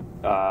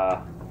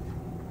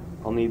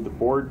need the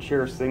board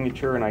chair's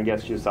signature, and I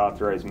guess just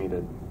authorize me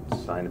to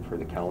sign it for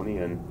the county.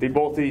 And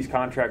both of these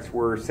contracts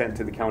were sent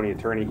to the county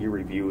attorney. He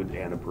reviewed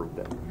and approved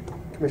them.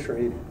 Commissioner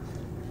Eden.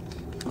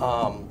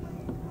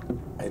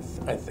 I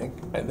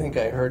think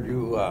I heard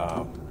you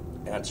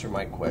answer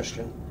my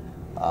question.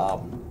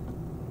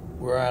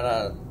 We're at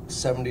a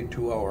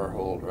 72-hour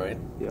hold, right?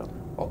 Yeah.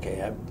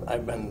 Okay,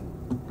 I've been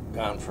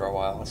gone for a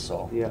while,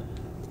 so yeah.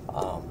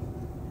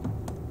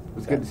 It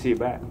was good to see you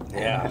back.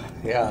 Yeah,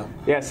 yeah.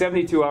 Yeah,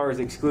 72 hours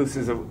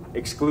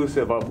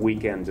exclusive of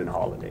weekends and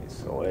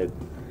holidays. So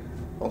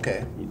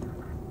okay.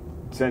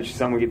 Essentially,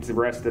 someone gets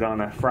arrested on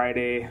a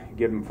Friday,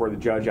 get them before the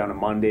judge on a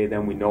Monday,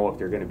 then we know if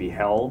they're going to be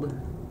held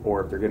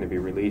or if they're going to be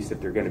released.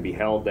 If they're going to be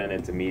held, then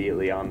it's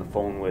immediately on the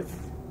phone with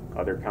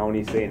other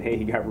counties saying, hey,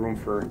 you got room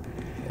for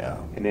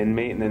an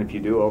inmate, and then if you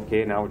do,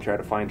 okay, now we try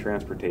to find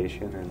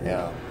transportation. And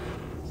so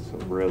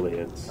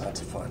really that's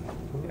fun.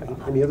 Yeah.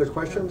 Any other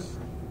questions?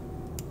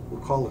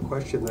 We'll call the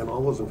question, then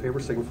all those in favor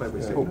signify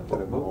by saying we didn't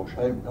have a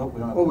motion.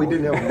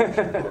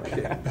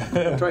 Okay.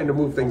 I'm trying to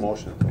move things.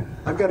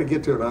 I've got to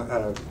get to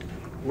a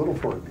little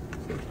fork.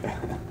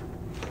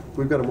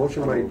 We've got a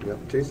motion by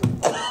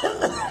Jason,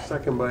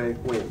 second by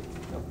Wayne.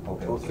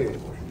 Okay.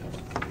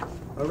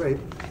 All right.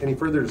 Any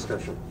further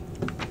discussion?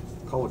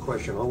 Call the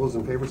question. All those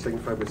in favor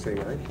signify by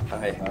saying aye.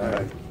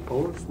 Aye.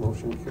 Opposed?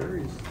 Motion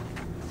carries.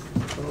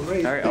 All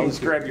right. All right, I'll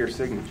just grab your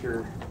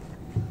signature.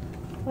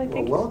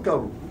 Well,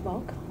 welcome.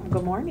 Welcome.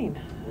 Good morning.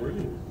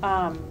 Morning.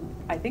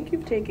 I think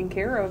you've taken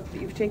care of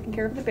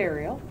the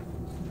burial.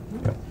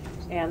 Yep.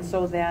 And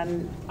so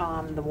then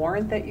the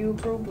warrant that you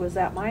approved, was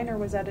that mine or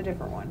was that a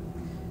different one?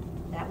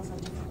 That was a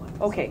different one.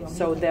 Okay,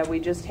 so that I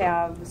just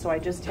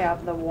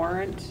have the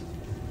warrant,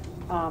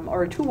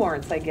 or two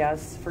warrants, I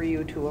guess, for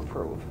you to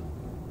approve.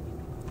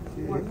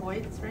 Or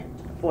Boyd's, right?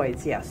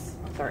 Boyd's, yes.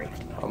 Sorry.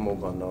 I'll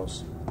move on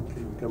those.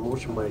 Okay, we've got a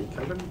motion by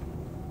Kevin,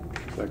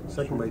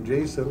 second by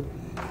Jason.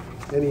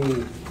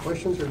 Any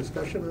questions or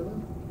discussion on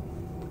that?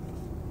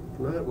 If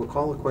not, we'll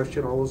call the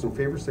question. All those in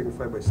favor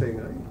signify by saying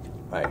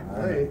aye. Aye.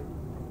 Aye.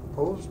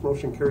 Opposed?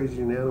 Motion carries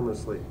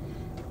unanimously.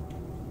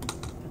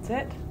 That's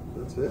it.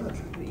 That's it.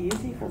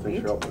 Easy for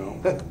me. Jail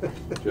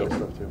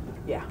stuff too.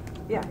 Yeah,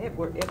 it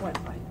went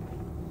fine.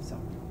 So,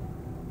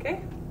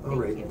 okay. All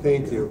right,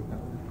 thank you.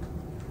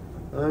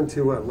 On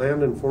to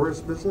land and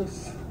forest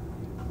business.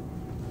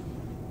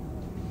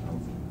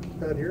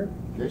 Not here?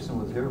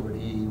 Jason was here, but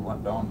he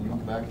went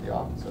back to the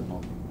office at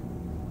nothing.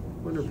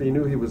 Wonder if he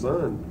knew he was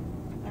on.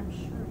 I'm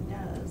sure it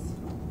does.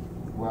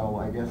 Well,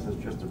 I guess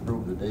it's just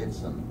approve the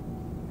dates, and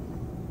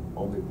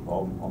I'll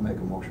make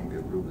a motion we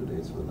approve the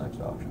dates for the next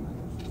auction, I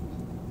guess.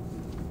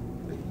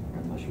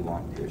 Unless you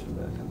want Jason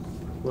back in.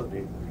 What,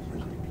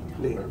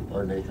 Nathan?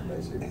 Or Nathan,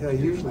 basically. Yeah,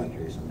 usually. Not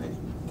Jason,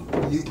 Nathan.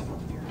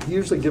 He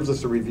usually gives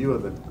us a review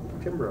of the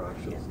timber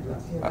auctions.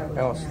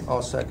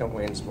 I'll second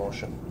Wayne's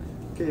motion.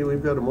 Okay,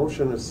 we've got a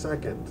motion and a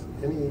second.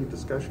 Any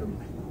discussion?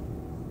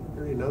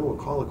 Hearing none, we'll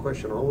call the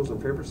question. All those in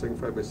favor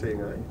signify by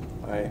saying aye.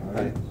 Aye.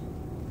 Aye.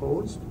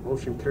 Opposed?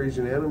 Motion carries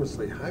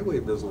unanimously. Highway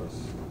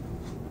business.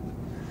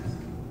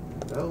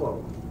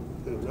 Hello.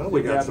 Now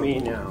we got me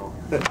something. now.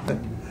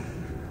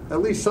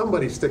 At least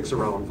somebody sticks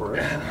around for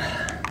it.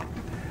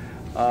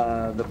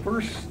 The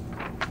first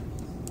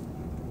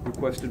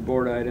requested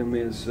board item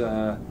is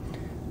to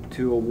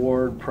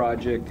award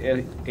project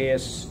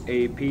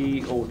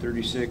ASAP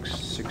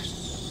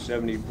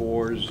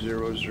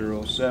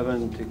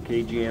 036-674-007 to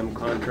KGM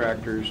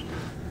Contractors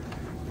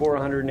for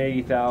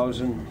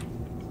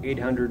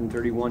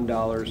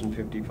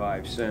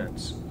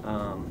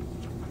 $480,831.55.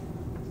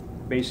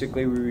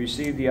 Basically, we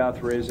received the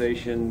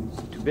authorization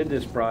to bid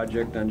this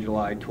project on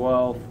July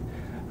 12th.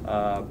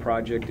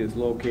 Project is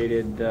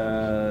located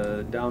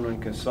down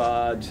on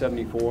Casad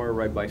 74,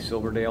 right by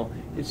Silverdale.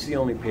 It's the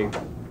only paved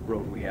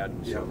road we had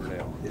in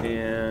Silverdale. Yeah.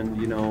 And,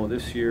 you know,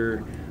 this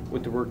year,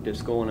 with the work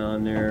that's going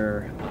on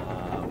there,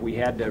 we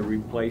had to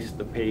replace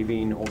the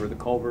paving over the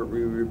culvert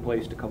we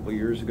replaced a couple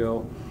years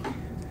ago.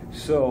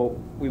 So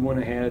we went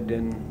ahead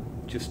and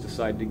just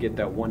decided to get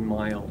that 1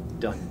 mile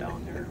done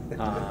down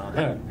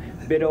there.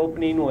 Bid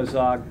opening was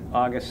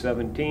August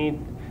 17th.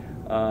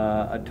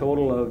 A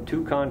total of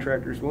 2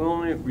 contractors. We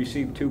only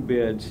received 2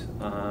 bids.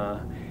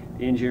 The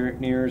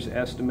engineer's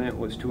estimate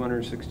was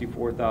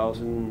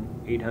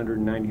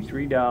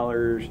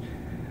 $264,893.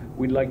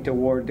 We'd like to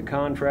award the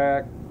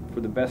contract for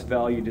the best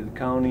value to the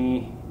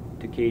county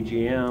to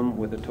KGM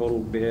with a total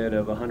bid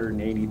of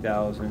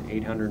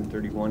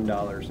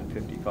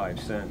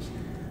 $180,831.55,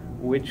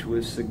 which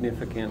was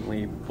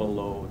significantly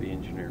below the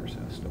engineer's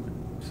estimate.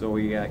 So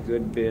we got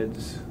good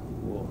bids.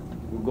 We'll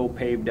go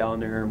pave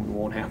down there, and we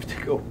won't have to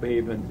go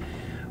paving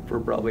for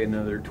probably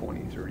another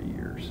 20, 30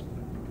 years.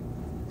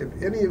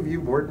 Have any of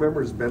you board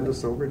members been to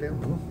Silverdale?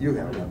 You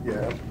have,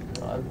 yeah.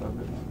 I've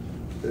been.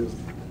 There's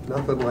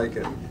nothing like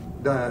it.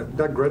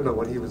 Doug Grindle,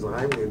 when he was a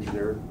highway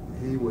engineer,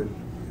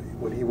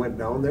 when he went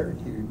down there,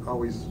 he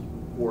always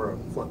wore a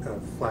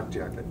flak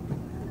jacket.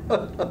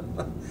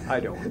 I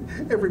don't.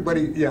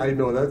 Everybody, yeah, I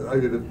know that.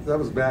 That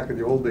was back in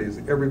the old days.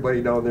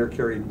 Everybody down there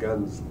carried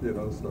guns, you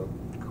know. So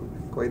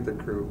quite the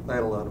crew. I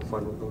had a lot of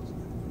fun with those.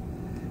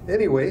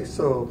 Anyway,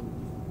 so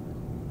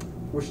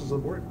wishes of the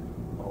board.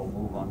 I'll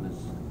move on this.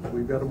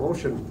 We've got a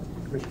motion,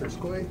 Commissioner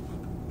Skoye.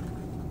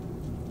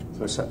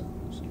 So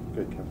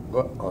good, Kevin.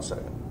 Go, I'll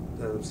second.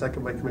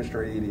 Second by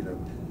Commissioner Eady.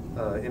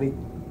 Any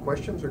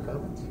questions or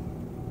comments?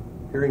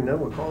 Hearing none,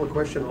 we'll call the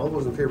question. All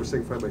those in favor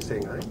signify by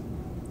saying aye.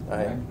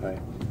 Aye. Aye.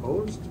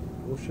 Opposed?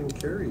 Motion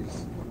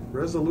carries.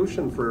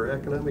 Resolution for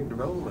economic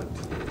development.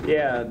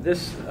 Yeah,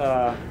 this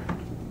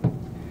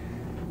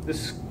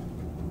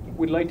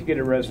we'd like to get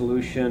a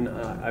resolution.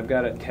 I've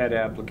got a TED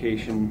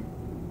application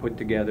put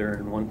together,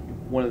 and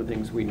one of the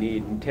things we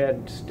need, and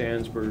TED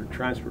stands for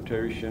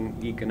Transportation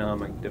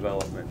Economic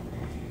Development.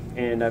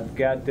 And I've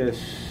got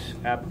this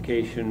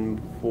application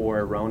for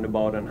a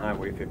roundabout on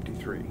Highway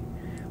 53.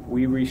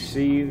 We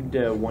received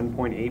a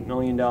 $1.8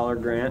 million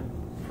grant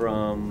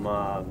from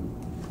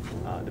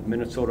the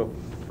Minnesota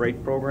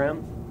Freight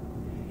Program.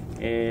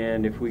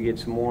 And if we get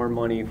some more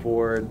money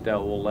for it, that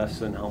will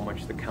lessen how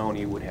much the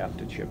county would have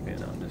to chip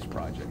in on this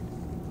project.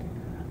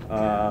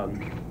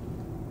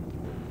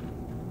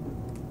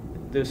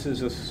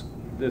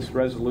 This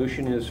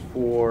resolution is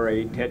for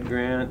a TED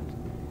grant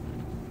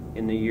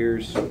in the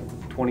years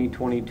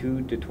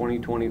 2022 to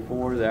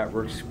 2024. That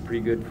works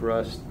pretty good for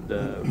us.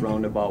 The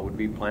roundabout would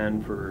be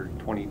planned for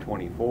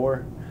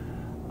 2024.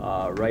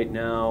 Right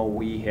now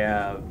we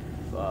have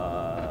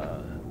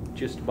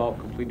just about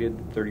completed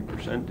the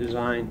 30%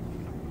 design,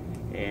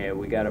 and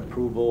we got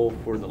approval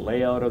for the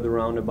layout of the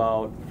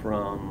roundabout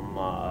from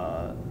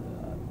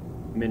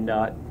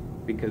MnDOT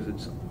because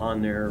it's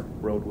on their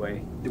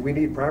roadway. Do we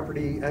need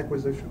property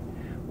acquisition?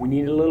 We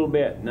need a little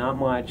bit, not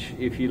much.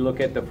 If you look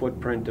at the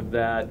footprint of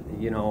that,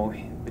 you know,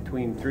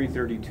 between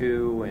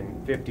 332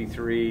 and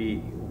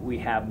 53, we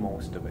have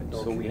most of it.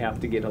 Okay. So we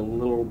have to get a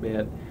little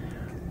bit,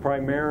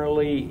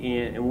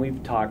 primarily and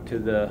we've talked to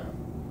the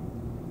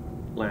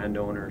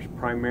landowners,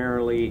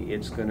 primarily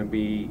it's going to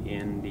be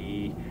in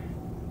the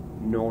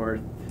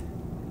northwest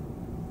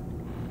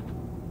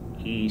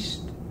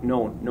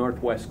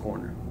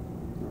corner.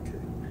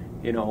 Okay.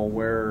 You know,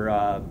 where,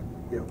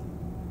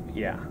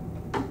 yeah.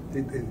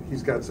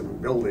 He's got some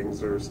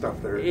buildings or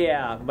stuff there.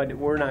 Yeah, but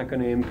we're not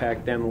going to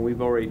impact them, and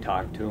we've already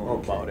talked to them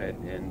about it,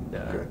 and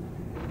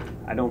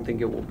I don't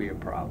think it will be a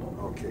problem.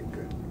 Okay,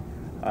 good.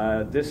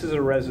 This is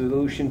a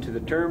resolution to the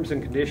terms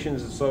and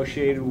conditions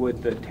associated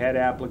with the TED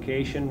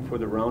application for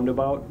the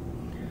roundabout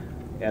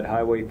at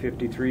Highway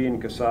 53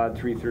 and Casad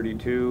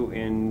 332.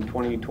 In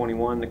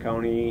 2021, the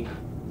county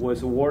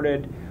was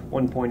awarded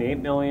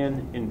 $1.8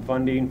 million in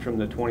funding from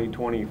the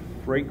 2020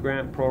 Freight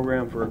Grant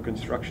Program for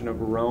construction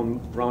of a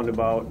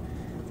roundabout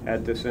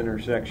at this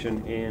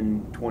intersection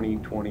in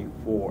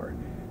 2024.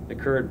 The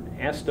current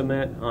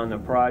estimate on the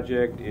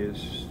project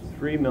is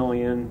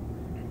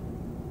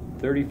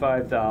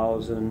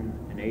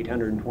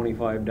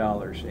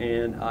 $3,035,825,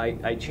 and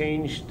I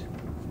changed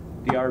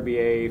the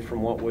RBA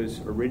from what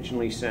was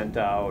originally sent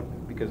out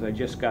because I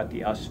just got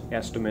the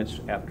estimates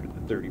after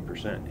the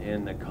 30%,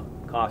 and the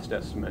cost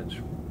estimates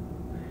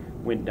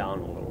went down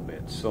a little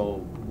bit.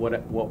 So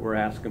what we're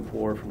asking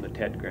for from the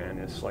TED grant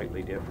is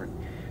slightly different.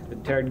 The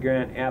TED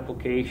grant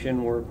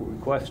application we're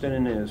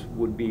requesting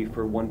would be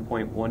for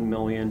 $1.1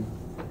 million,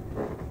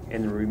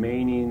 and the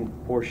remaining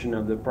portion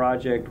of the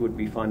project would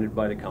be funded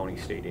by the county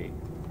state aid.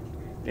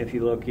 If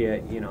you look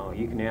at, you know,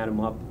 you can add them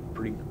up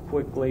pretty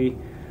quickly.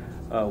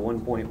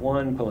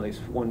 1.1 plus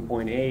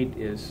 1.8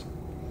 is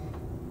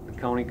the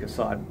county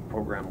Casad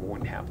program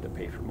wouldn't have to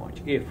pay for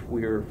much if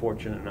we were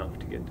fortunate enough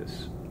to get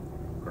this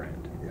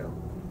grant. Yeah.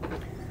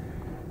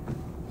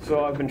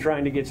 So I've been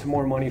trying to get some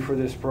more money for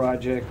this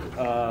project.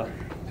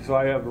 So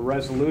I have a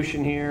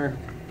resolution here.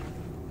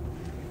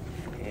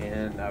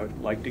 I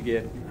would like to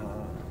get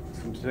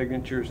some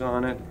signatures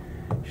on it.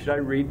 Should I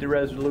read the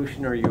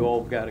resolution, or you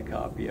all got a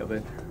copy of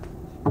it?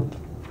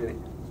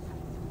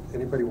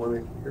 Anybody want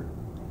to hear?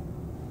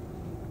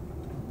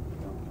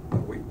 No,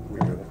 we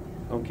got it.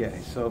 Okay,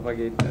 so if I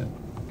get that.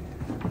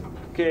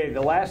 Okay,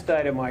 the last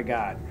item I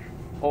got.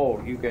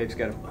 Oh, you guys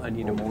got. I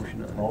need a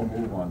motion on it. I'll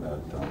move on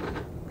that.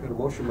 Got a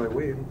motion by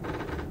Wade,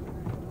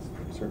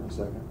 Certain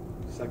second.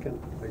 second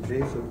by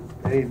Jason.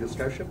 Any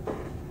discussion?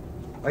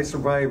 I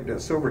survived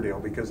Silverdale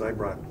because I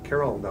brought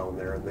Carol down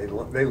there, and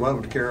they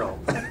loved Carol.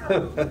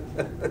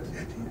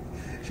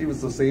 She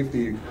was the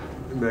safety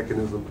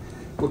mechanism.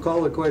 We'll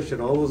call the question.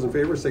 All those in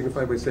favor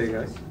signify by saying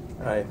aye.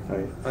 Aye.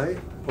 Aye. Aye.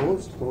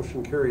 Opposed?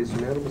 Motion carries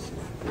unanimously.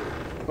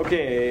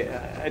 Okay,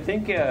 I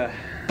think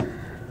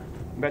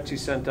Betsy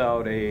sent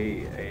out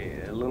a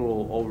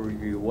little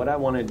overview. What I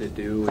wanted to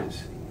do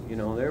is,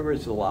 there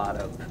was a lot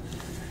of,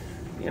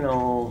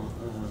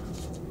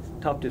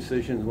 tough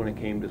decisions when it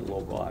came to the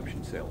local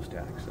option sales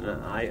tax. And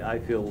I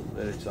feel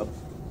that it's up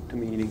to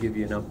me to give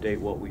you an update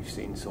what we've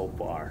seen so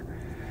far.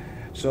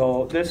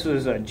 So this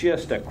is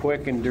just a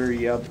quick and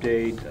dirty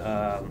update.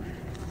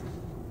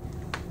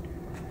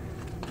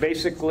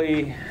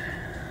 Basically,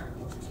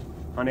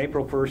 on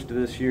April 1st of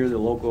this year, the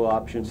local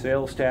option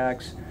sales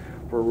tax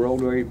for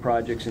roadway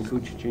projects in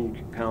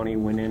Koochiching County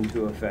went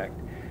into effect.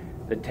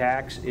 The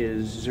tax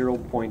is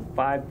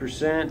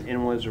 0.5%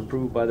 and was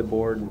approved by the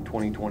board in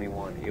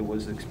 2021. It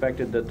was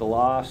expected that the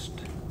lost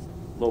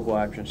local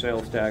option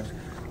sales tax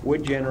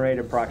would generate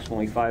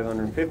approximately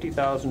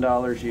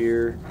 $550,000 a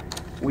year.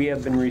 We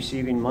have been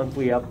receiving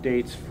monthly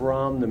updates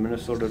from the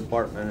Minnesota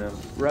Department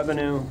of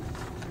Revenue.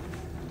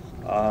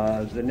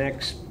 The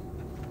next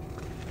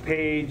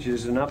page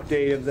is an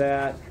update of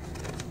that.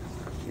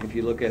 If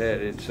you look at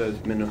it, it says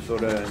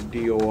Minnesota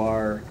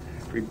DOR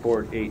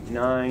Report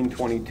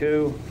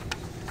 8922.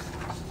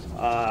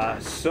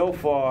 So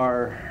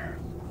far,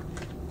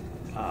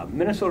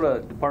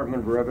 Minnesota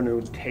Department of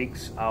Revenue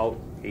takes out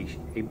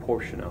a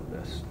portion of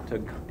this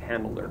to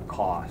handle their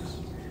costs.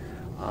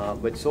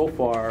 But so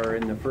far,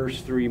 in the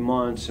first 3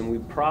 months, and we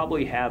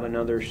probably have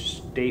another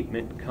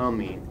statement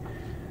coming,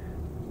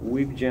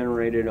 we've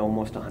generated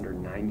almost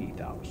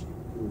 $190,000.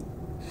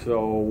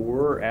 So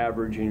we're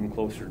averaging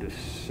closer to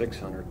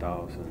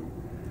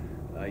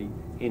 $600,000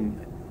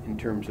 in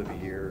terms of a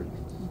year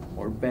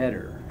or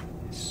better.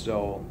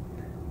 So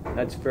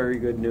that's very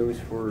good news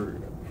for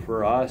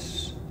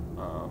us.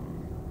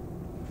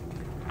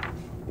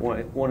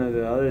 One of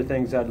the other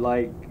things I'd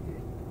like,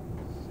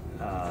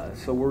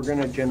 so we're going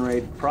to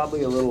generate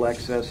probably a little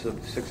excess of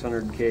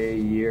 $600K a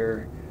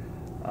year.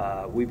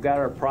 We've got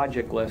our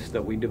project list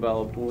that we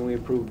developed when we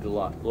approved the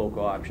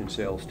local option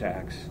sales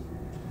tax.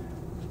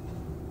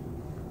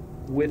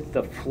 With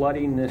the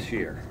flooding this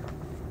year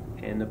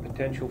and the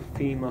potential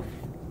FEMA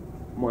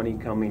money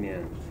coming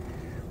in,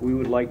 we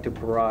would like to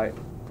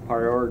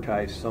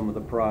prioritize some of the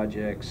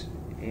projects,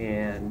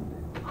 and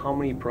how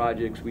many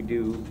projects we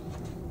do,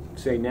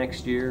 say,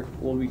 next year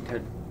will be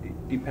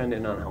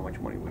dependent on how much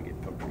money we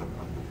get from FEMA.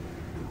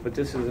 But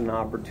this is an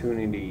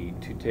opportunity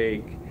to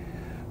take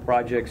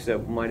projects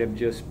that might have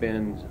just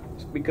been,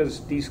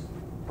 because these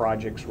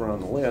projects were on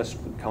the list,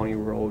 with County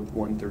Road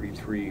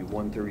 133,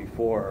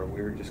 134,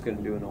 we were just going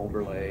to do an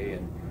overlay,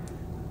 and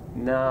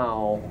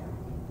now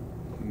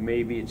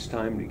maybe it's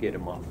time to get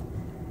them up.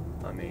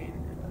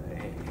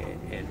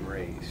 And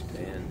raised,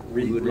 and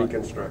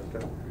reconstruct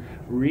them.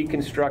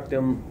 Reconstruct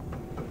them,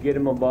 get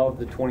them above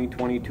the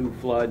 2022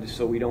 flood,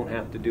 so we don't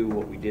have to do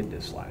what we did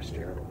this last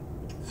year.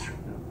 Yeah,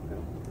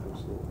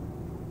 absolutely.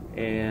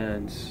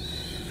 And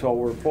so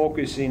we're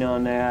focusing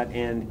on that,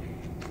 and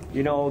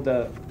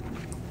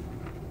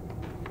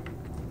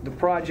the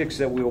projects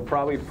that we'll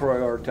probably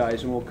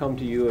prioritize, and we'll come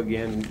to you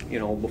again,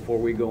 before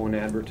we go and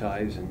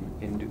advertise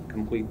and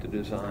complete the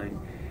design.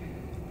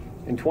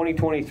 In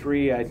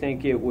 2023, I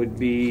think it would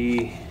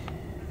be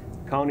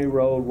County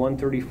Road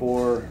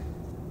 134.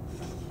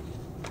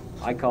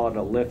 I call it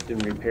a lift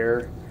and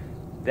repair.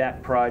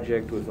 That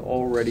project was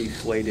already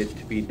slated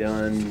to be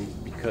done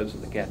because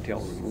of the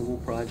cattail removal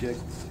project.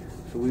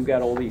 So we've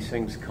got all these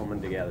things coming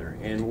together,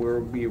 and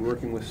we'll be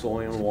working with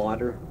soil and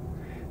water,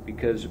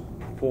 because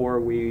before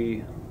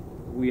we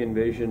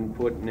envision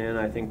putting in,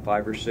 I think,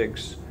 5 or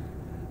 6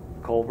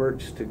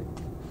 culverts to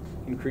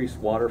increase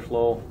water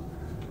flow.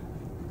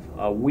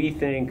 We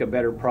think a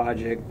better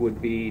project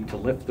would be to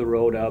lift the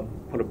road up,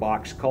 put a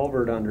box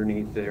culvert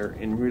underneath there,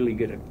 and really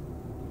get a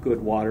good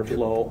water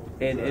flow,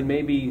 and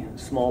maybe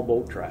small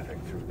boat traffic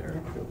through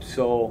there.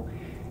 So,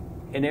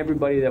 and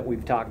everybody that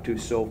we've talked to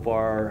so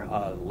far,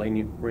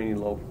 Rainy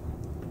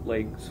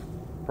Lakes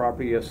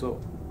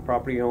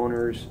property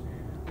owners,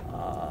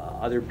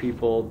 other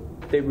people,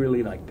 they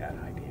really like that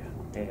idea,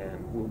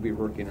 and we'll be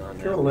working on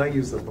that. Carol and I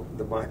use the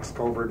box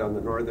culvert on the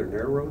Northern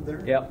Air Road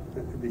there. Yep.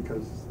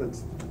 Because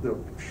that's the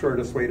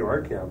shortest way to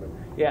our cabin.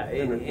 Yeah,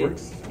 and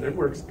it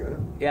works good.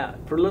 Yeah,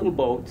 for little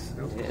boats.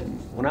 And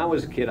when I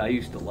was a kid, I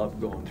used to love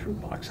going through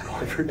box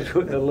culverts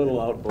with a little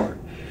outboard.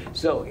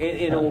 So, and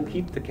it will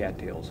keep the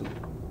cattails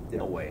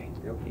away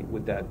Yep.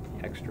 with that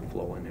extra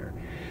flow in there.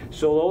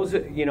 So those,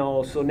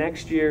 so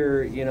next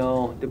year,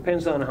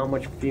 depends on how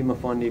much FEMA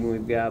funding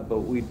we've got, but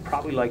we'd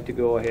probably like to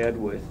go ahead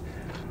with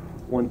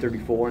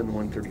 134 and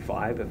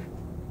 135 if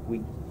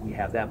we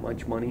have that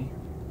much money.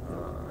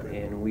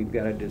 And we've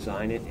got to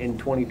design it. In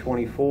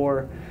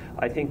 2024,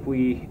 I think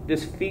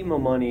this FEMA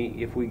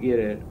money, if we get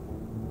it,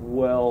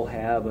 will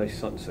have a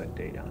sunset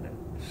date on it.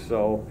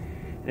 So,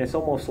 and it's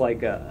almost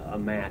like a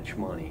match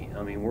money.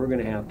 I mean, we're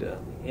going to have to,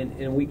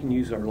 and we can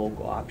use our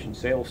local option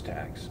sales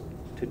tax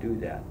to do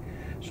that.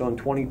 So in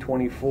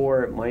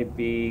 2024, it might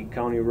be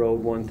County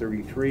Road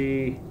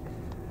 133,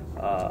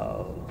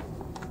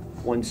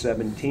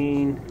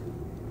 117,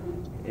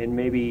 and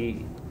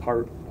maybe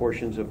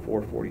portions of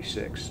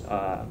 446.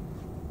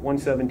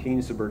 117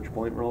 is the Birch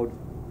Point Road.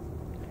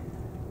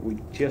 We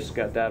just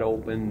got that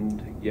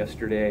opened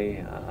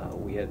yesterday.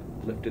 We had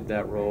lifted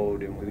that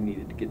road and we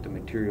needed to get the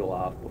material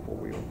off before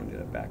we opened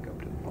it back up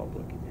to the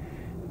public.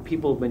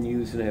 People have been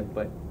using it,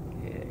 but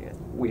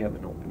we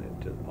haven't opened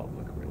it to the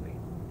public really.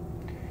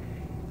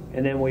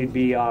 And then we'd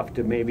be off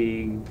to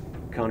maybe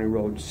County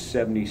Road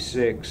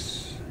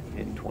 76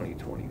 in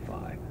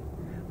 2025.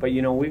 But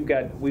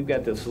we've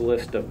got this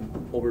list of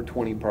over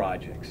 20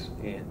 projects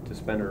and to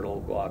spend our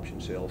local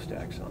option sales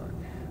tax on.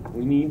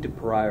 We need to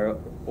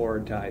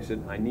prioritize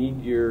it. I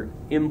need your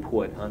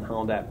input on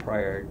how that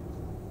priority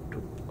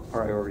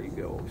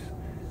goes,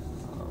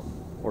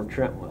 or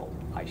Trent will,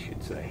 I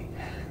should say.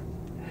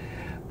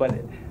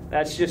 But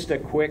that's just a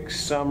quick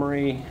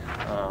summary.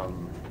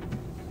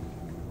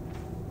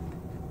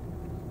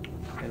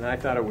 And I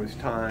thought it was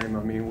time.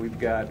 I mean, we've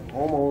got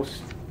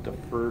almost the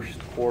first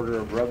quarter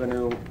of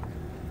revenue.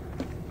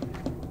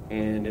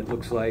 And it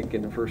looks like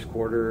in the first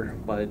quarter,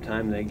 by the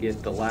time they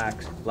get the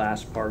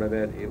last part of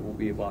it, it will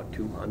be about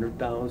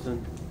 $200,000.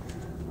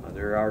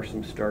 There are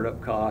some startup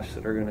costs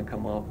that are going to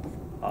come up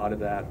out of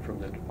that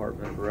from the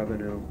Department of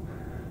Revenue.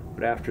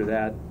 But after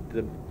that,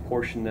 the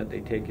portion that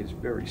they take is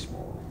very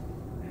small.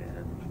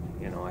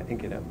 And, I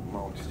think it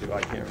amounts to,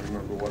 I can't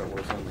remember what it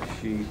was on the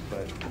sheet,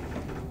 but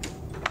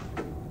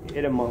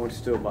it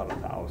amounts to about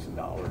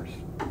 $1,000.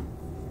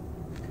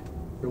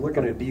 We're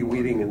looking at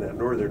de-weeding in that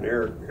northern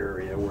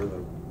area where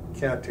the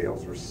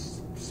cattails are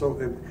so,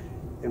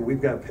 and we've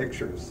got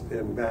pictures.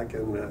 And back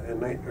in the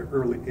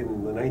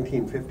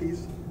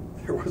 1950s,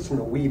 there wasn't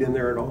a weed in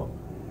there at all.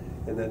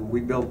 And then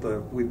we built the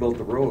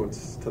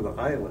roads to the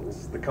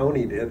islands. The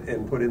county did,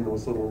 and put in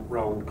those little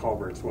round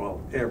culverts.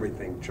 Well,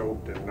 everything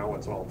choked, and now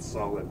it's all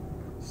solid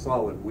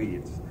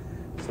weeds.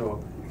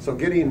 So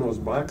getting those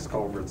box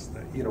culverts,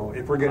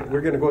 if we're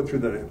going to go through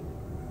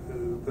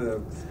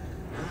the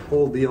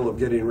whole deal of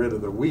getting rid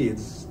of the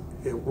weeds,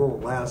 it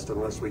won't last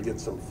unless we get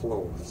some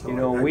flow.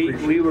 So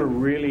we were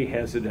really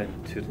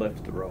hesitant to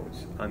lift the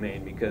roads. I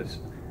mean, because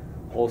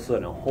all of a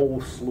sudden a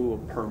whole slew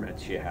of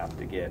permits you have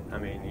to get. I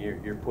mean,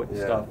 you're putting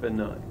stuff in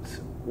the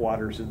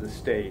waters of the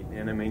state,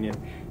 and I mean, if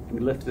we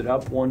lift it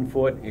up 1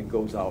 foot, it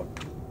goes out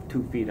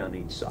 2 feet on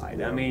each side.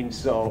 Yeah. I mean,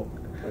 so,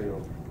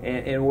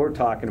 and we're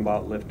talking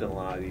about lifting a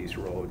lot of these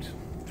roads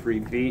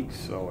 3 feet,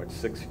 so it's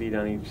 6 feet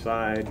on each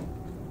side.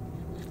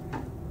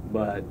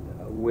 But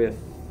with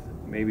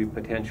maybe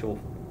potential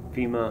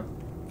FEMA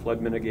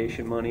flood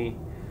mitigation money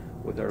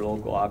with our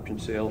local option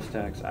sales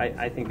tax,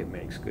 I think it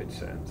makes good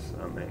sense.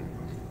 I mean,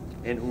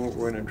 and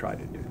we're going to try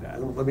to do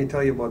that. Let me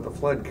tell you about the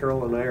flood.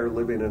 Carol and I are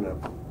living in a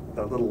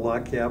little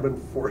log cabin,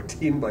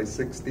 14 by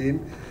 16,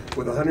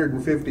 with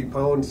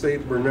 150-pound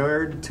St.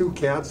 Bernard, 2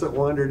 cats that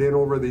wandered in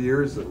over the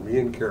years, and me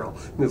and Carol,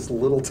 in this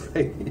little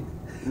tiny.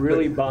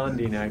 Really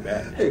bonding, I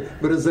bet. Hey,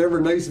 but it's ever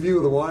nice view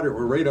of the water.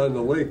 We're right on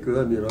the lake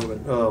then,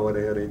 But, oh, what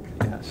a headache.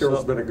 Yeah,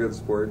 Carol's been a good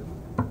sport.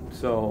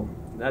 So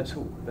that's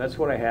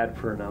what I had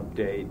for an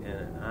update,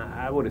 and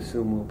I would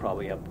assume we'll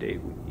probably update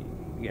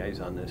you guys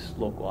on this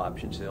local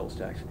option sales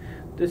tax.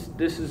 This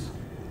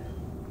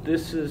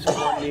is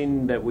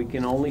funding that we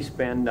can only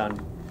spend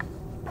on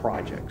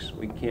projects.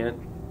 We can't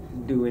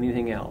do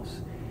anything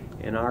else.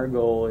 And our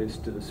goal is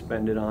to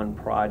spend it on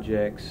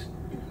projects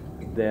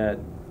that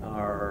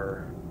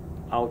are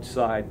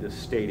outside the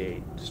state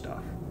aid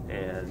stuff,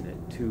 and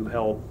to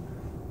help,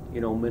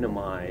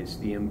 minimize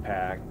the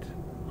impact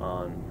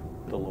on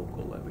the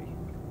local levy.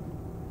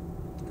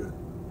 Good.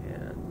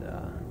 And,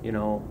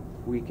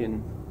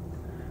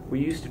 we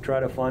used to try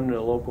to fund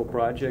a local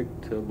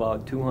project to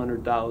about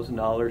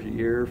 $200,000 a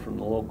year from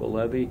the local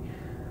levy.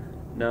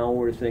 Now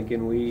we're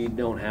thinking we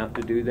don't have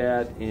to do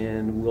that,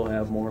 and we'll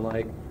have more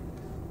like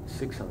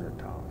 $600,000.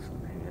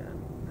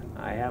 And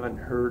I haven't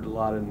heard a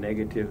lot of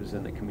negatives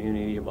in the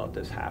community about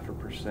this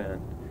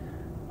 0.5%.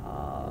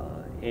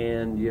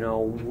 And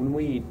when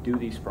we do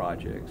these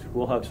projects,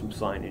 we'll have some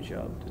signage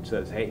up that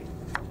says, "Hey,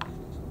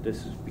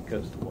 this is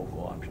because of the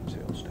local option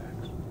sales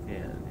tax."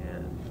 And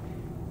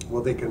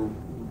well, they can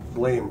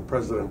blame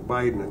President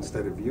Biden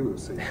instead of you,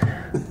 see.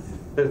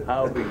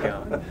 I'll be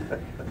gone.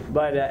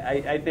 But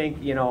I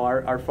think,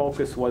 our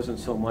focus wasn't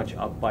so much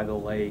up by the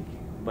lake,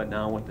 but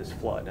now with this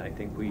flood, I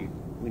think we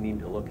need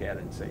to look at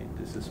it and say,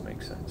 does this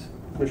make sense?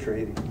 Mr.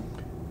 Hady.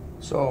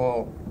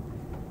 So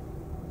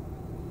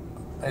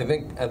I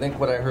think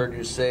what I heard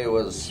you say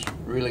was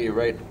really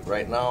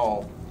right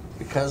now,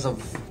 because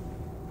of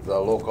the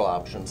local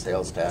option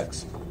sales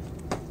tax,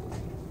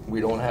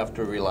 we don't have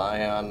to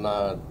rely on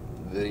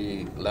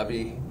the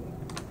levy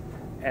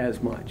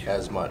as much.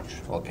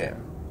 Okay.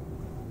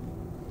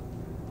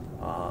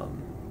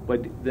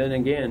 But then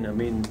again, I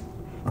mean,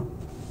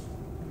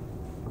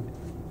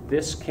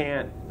 this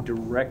can't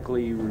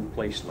directly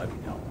replace levy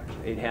dollars.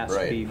 It has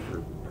to be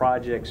for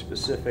project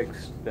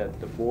specifics that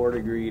the board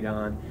agreed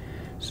on.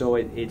 So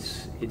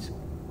it's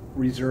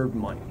reserved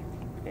money.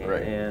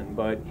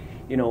 But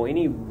you know,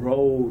 any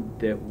road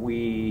that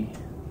we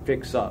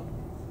fix up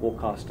will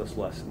cost us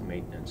less in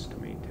maintenance to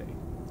maintain.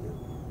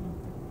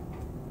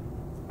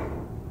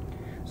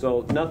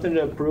 So nothing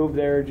to approve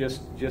there,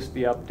 just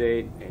the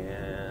update,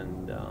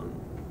 and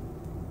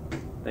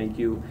thank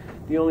you.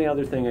 The only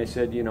other thing I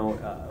said, you know,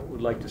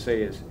 would like to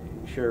say is,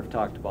 Sheriff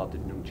talked about the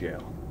new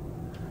jail.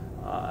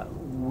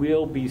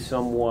 We'll be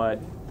somewhat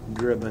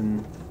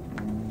driven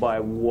by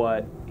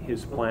what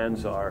his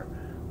plans are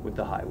with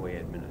the Highway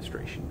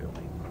Administration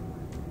building.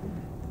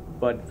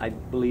 But I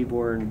believe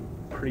we're in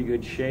pretty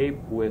good shape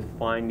with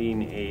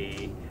finding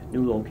a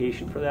new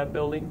location for that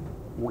building.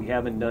 We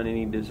haven't done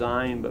any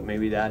design, but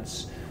maybe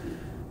that's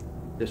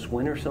this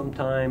winter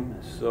sometime.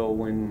 So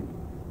when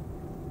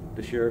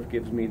the sheriff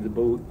gives me the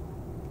boot,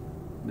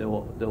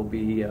 there'll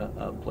be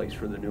a place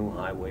for the new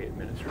Highway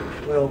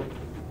Administration. Well,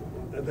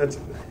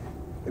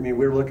 I mean,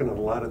 we're looking at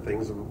a lot of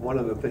things. One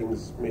of the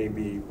things may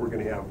be we're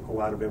going to have a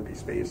lot of empty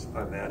space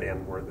on that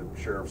end where the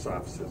sheriff's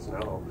office is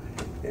now.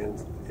 And,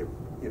 if,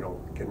 you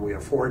know, can we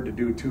afford to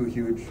do 2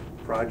 huge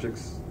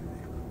projects?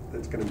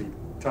 That's going to be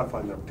tough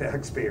on the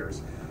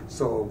taxpayers.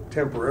 So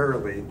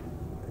temporarily,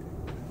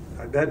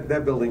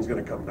 that building's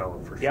going to come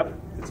down for sure. Yep.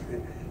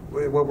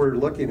 What we're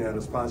looking at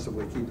is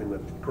possibly keeping the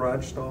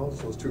garage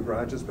stalls, those 2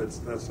 garages, but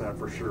that's not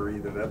for sure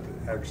either. That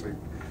actually,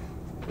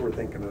 we're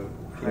thinking of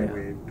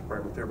highway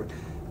department there. But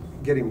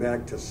getting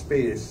back to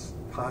space,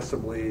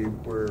 possibly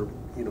where,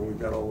 you know, we've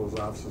got all those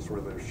offices where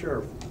the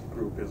sheriff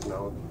group is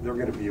now, they're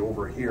going to be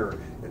over here.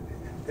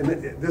 And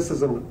this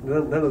isn't,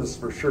 none of this is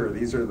for sure.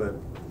 These are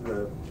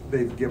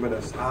they've given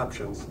us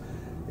options.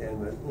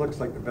 And it looks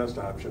like the best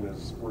option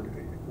is we're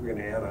going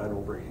to add on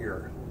over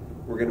here.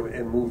 We're going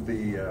to move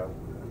the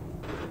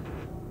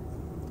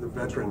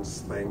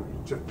veterans thing.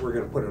 We're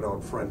going to put it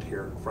out front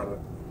here, in front of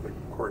the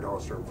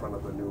courthouse or in front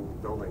of the new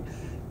building,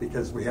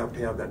 because we have to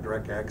have that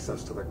direct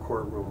access to the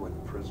courtroom with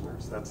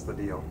prisoners. That's the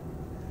deal.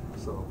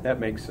 So that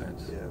makes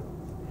sense.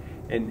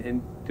 Yeah.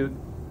 And to,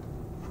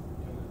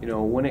 you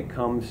know, when it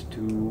comes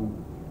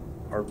to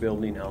our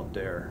building out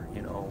there,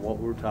 you know, what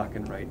we're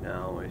talking right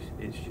now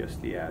is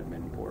just the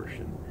admin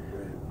portion.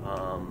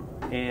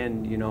 Right.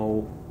 And, you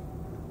know,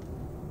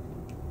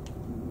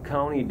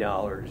 county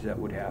dollars that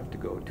would have to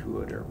go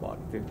to it are about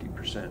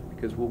 50%,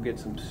 because we'll get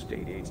some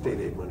state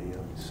aid money. Yeah.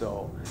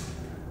 So,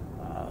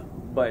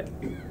 but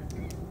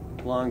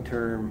long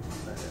term,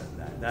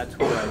 that's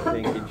where I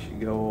think it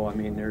should go. I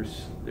mean,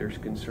 there's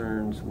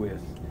concerns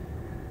with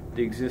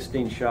the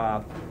existing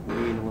shop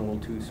being a little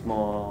too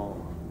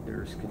small.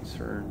 There's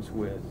concerns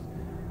with,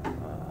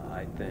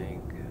 I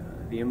think,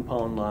 the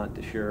impound lot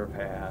the sheriff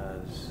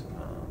has,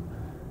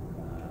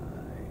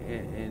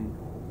 and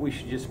we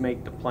should just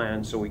make the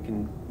plan so we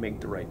can make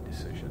the right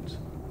decisions.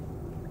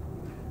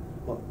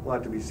 Well, a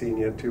lot to be seen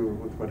yet too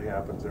with what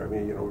happens there. I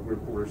mean, you know,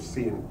 we're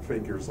seeing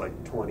figures like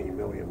 $20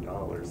 million.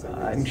 I mean,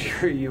 I'm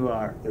sure you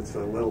are. It's a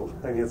little.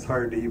 I mean, it's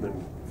hard to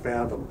even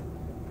fathom,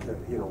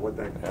 you know, what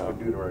that would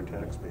do to our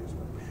tax base.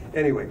 But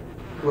anyway,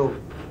 we'll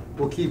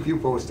keep you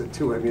posted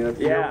too. I mean,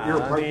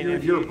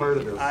 you're part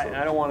of this.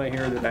 I don't want to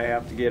hear that I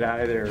have to get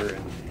out of there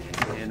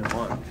in a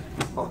month.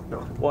 Oh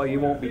no. Well, you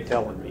won't be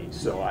telling me,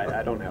 so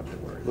I don't have to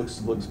worry. Looks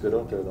good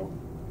out there though.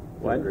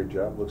 What? Great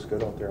job. Looks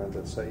good out there on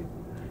that site.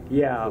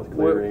 Yeah, with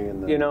clearing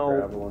and the you know,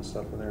 gravel and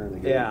stuff in there, and the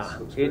gates. yeah,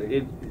 Looks great.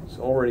 it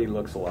already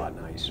looks a lot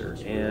nicer.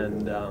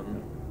 And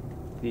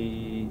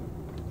the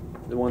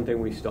one thing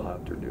we still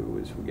have to do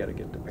is we got to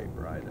get the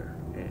paper either,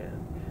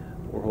 and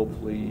we're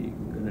hopefully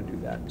going to do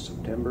that in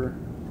September.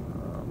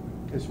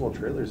 There's some old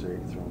trailers there you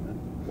can throw them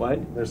in.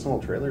 What? There's some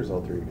old trailers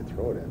out there you can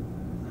throw it in.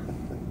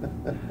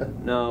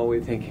 No, we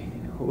think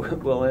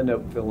we'll end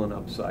up filling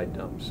up side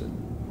dumps and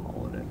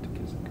hauling it to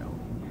Koochiching County.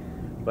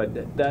 But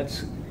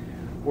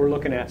we're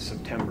looking at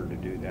September to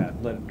do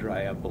that. Let it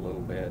dry up a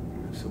little bit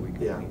so we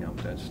can clean up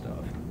that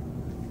stuff.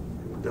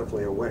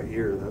 Definitely a wet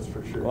year, that's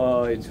for sure.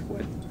 Well, it's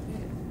wet,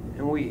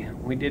 and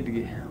we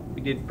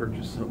did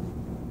purchase some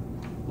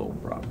low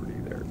property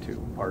there too.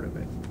 Part of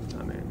it.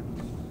 I mean.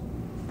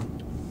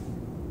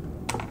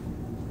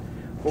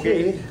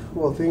 Okay.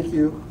 Well, thank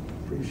you.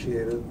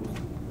 Appreciate it.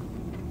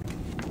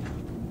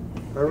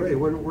 All right,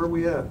 where are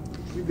we at?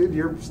 You did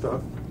your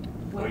stuff.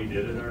 Oh, you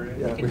did it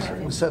already? Yeah.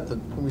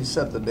 We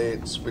set the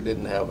dates. We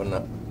didn't have an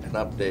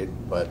update,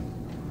 but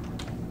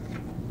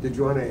Did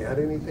you want to add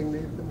anything,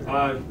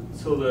 Nathan?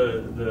 So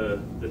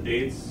the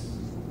dates,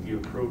 you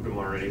approved them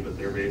already, but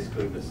they're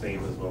basically the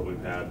same as what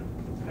we've had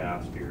in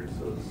past years,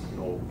 so there's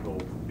no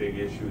big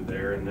issue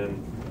there. And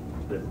then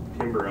the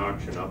timber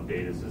auction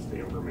update is just the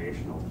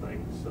informational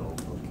thing, so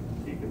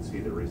you can see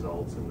the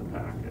results in the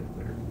packet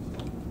there.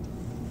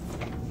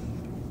 So.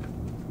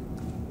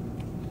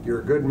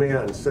 You're a good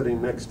man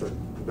sitting next to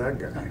that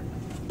guy.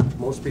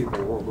 Most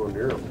people won't go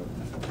near him.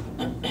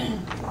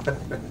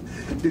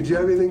 Did you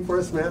have anything for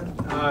us, Matt?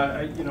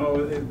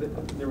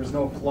 There was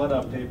no flood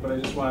update, but I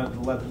just wanted to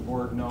let the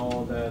board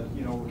know that,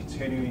 we're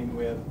continuing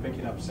with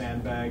picking up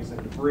sandbags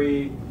and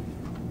debris,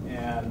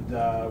 and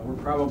we're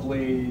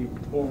probably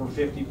over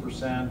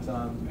 50%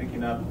 on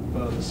picking up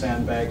the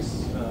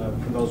sandbags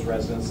for those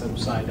residents that have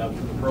signed up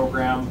for the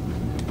program.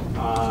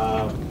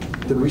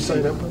 Did we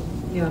sign up?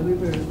 Yeah, we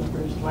were the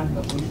first one,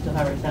 but we still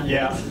have our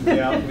sandbags.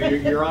 Yeah,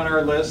 you're on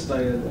our list,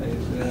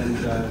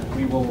 and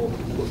we will.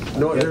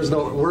 No,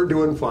 we're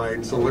doing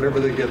fine, so whatever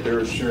they get there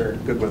is sure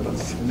good with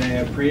us. And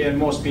and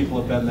most people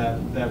have been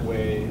that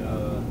way.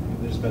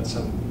 There's been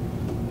some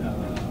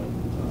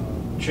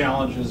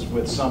challenges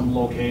with some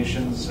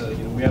locations.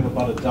 We have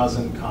about a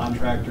dozen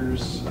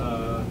contractors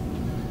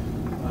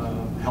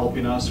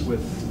helping us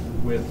with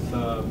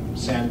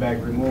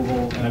sandbag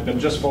removal, and I've been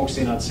just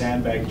focusing on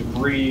sandbag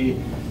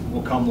debris.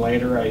 Will come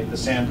later. The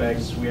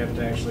sandbags, we have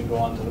to actually go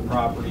onto the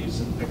properties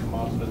and pick them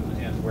up,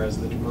 and whereas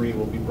the debris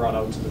will be brought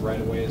out to the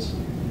right-of-ways.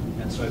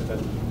 And so I've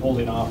been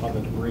holding off on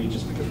the debris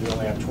just because we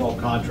only have 12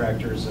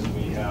 contractors, and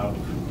we have,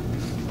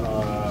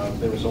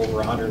 there was over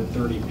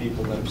 130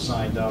 people that have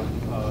signed up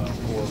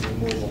for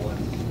removal.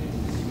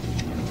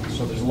 And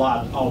so there's a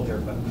lot out there,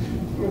 but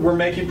we're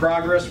making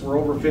progress. We're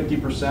over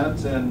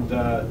 50%, and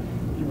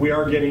we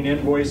are getting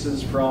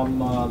invoices from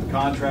the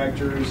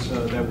contractors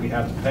that we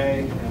have to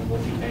pay, and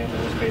we'll be paying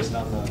those based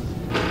on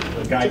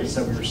the guidance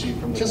that we received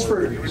from the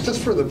board.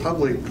 Just for the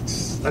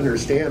public's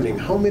understanding,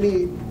 how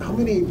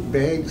many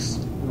bags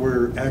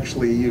were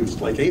actually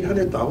used? Like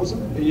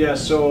 800,000? Yeah.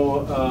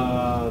 So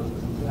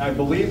I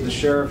believe the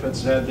sheriff had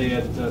said they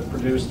had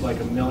produced like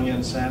 1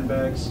 million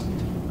sandbags,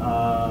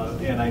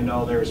 and I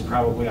know there's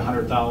probably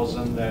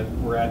 100,000 that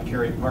were at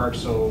Cary Park.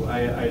 So I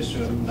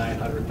assume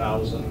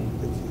 900,000.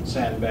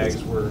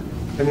 Sandbags were.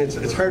 I mean,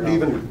 it's hard to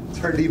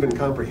even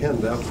comprehend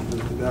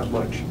that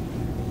much.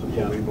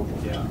 Unbelievable.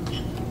 Yeah.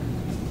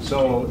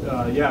 So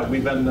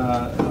we've been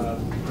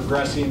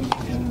progressing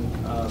in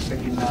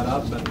picking that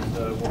up,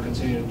 and we'll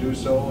continue to do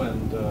so.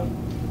 And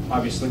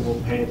obviously,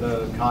 we'll pay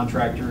the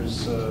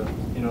contractors,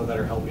 that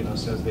are helping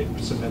us as they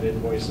submit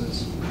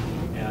invoices.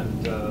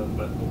 And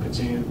but we'll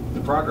continue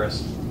the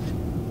progress.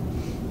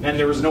 And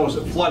there was no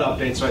flood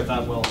update, so I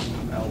thought, well,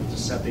 I'll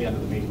just at the end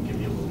of the meeting give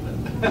you a little bit.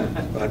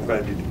 I'm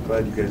glad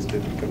you guys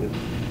didn't come in.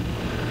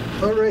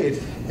 All right.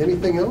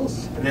 Anything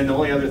else? And then the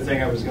only other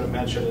thing I was going to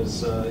mention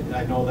is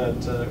I know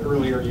that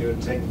earlier you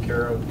had taken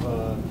care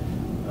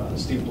of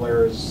Steve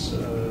Blair is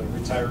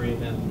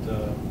retiring, and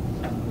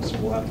so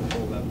we'll have to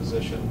fill that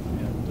position.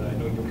 And I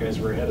know you guys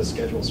were ahead of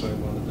schedule, so I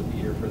wanted to be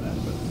here for that.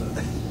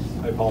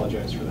 But I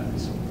apologize for that.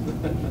 So.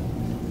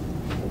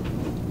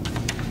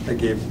 I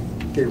gave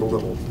a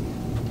little.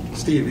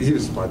 Steve, he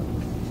was fun.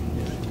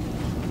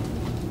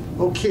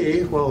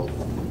 Okay, well,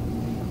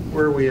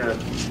 where are we at?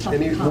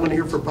 Anyone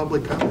here for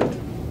public comment?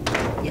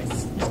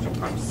 Yes, Mr.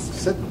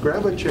 Price.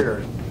 Grab a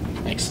chair.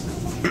 Thanks.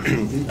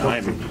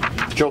 I'm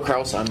Joe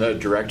Kraus. I'm the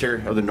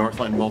director of the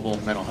Northland Mobile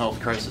Mental Health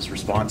Crisis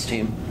Response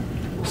Team.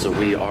 So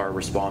we are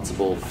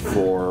responsible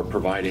for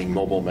providing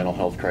mobile mental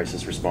health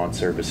crisis response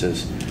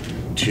services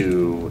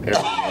to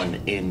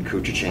everyone in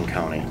Koochiching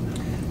County.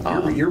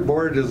 Your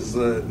board is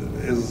the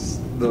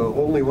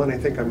only one I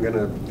think I'm going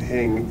to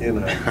hang in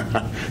a...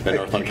 The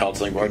Northland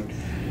Counseling Board?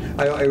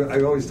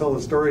 I always tell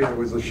the story. I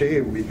was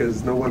ashamed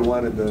because no one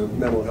wanted the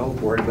mental health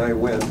board, and I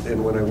went.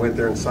 And when I went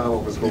there and saw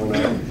what was going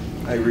on,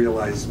 I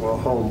realized, well,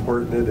 how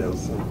important it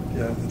is. And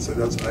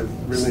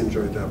I've really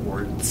enjoyed that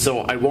board. So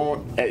I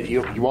won't.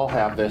 You all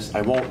have this.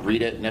 I won't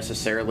read it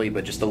necessarily,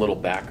 but just a little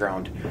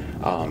background.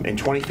 In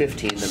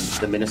 2015,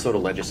 the Minnesota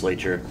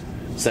legislature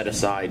set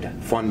aside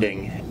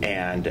funding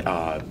and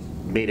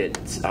made it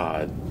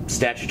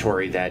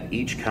statutory that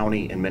each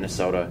county in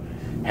Minnesota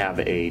have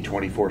a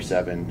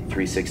 24/7,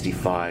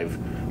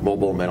 365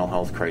 mobile mental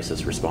health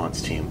crisis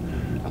response team.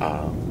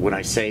 When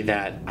I say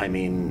that, I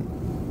mean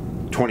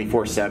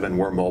 24/7,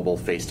 we're mobile,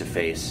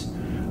 face-to-face,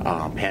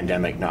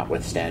 pandemic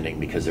notwithstanding,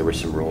 because there were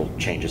some rule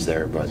changes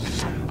there. But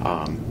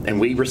and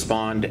we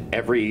respond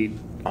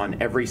on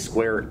every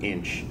square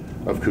inch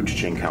of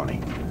Koochiching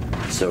County.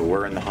 So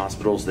we're in the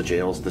hospitals, the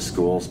jails, the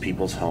schools,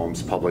 people's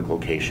homes, public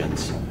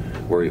locations.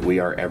 We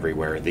are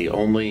everywhere. The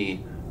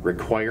only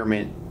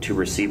requirement to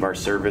receive our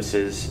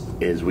services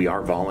is we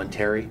are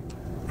voluntary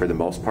for the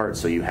most part,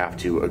 so you have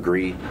to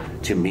agree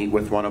to meet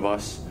with one of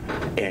us,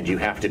 and you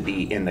have to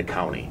be in the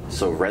county.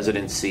 So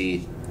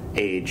residency,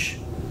 age,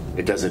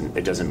 it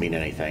doesn't mean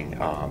anything.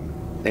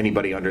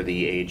 Anybody under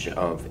the age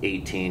of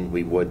 18,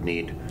 we would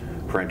need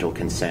parental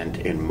consent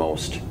in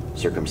most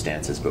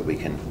circumstances, but we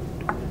can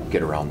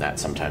get around that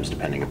sometimes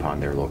depending upon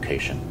their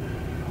location.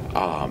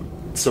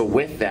 So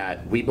with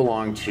that, we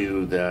belong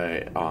to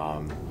the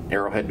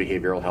Arrowhead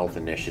Behavioral Health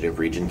Initiative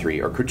Region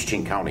 3, or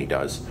Koochiching County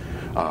does,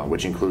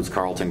 which includes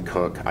Carlton,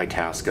 Cook,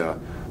 Itasca,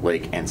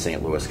 Lake, and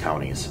St. Louis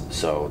counties.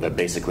 So that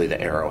basically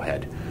the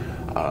Arrowhead.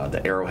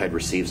 The Arrowhead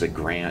receives a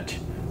grant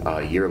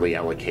yearly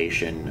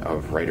allocation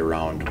of right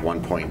around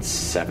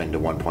 $1.7 to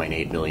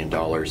 $1.8 million.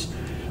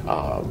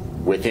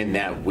 Within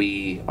that,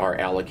 we are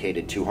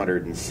allocated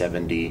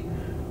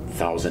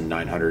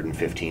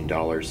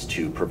 $270,915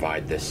 to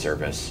provide this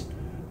service,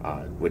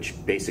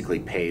 which basically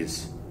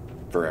pays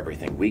for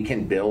everything. We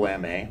can bill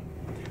MA.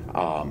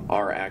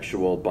 Our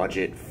actual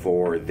budget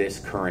for this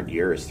current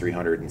year is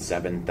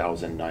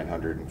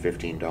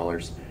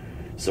 $307,915.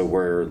 So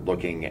we're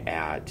looking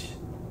at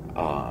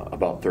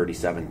about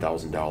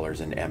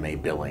 $37,000 in MA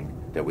billing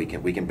that we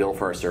can bill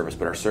for our service,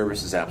 but our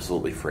service is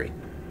absolutely free.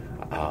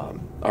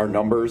 Our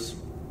numbers,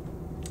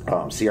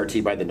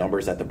 CRT by the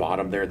numbers at the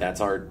bottom there,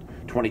 that's our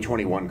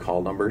 2021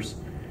 call numbers.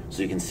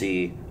 So you can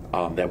see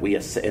that we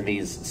in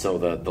these. So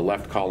the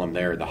left column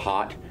there, the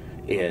hot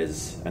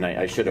is, and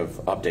I should have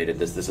updated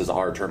this. This is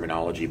our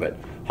terminology, but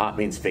hot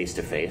means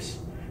face-to-face.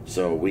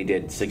 So we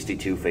did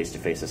 62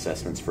 face-to-face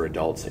assessments for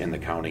adults in the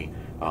county.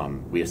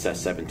 We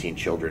assessed 17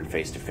 children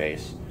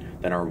face-to-face.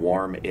 Then our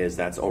warm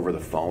that's over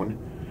the phone.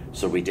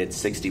 So we did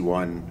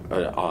 61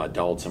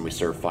 adults, and we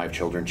served 5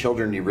 children.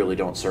 Children you really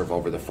don't serve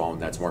over the phone.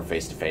 That's more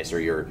face-to-face, or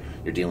you're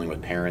dealing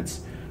with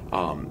parents.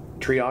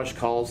 Triage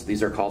calls,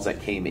 these are calls that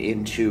came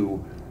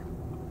into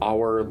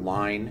our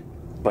line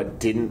but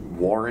didn't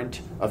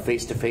warrant a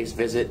face-to-face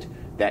visit.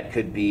 That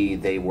could be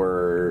they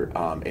were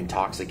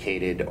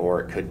intoxicated,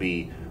 or it could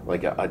be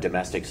like a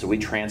domestic. So we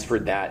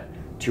transferred that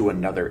to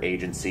another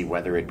agency,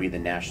 whether it be the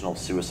National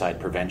Suicide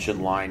Prevention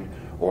Line,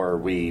 or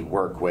we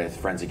work with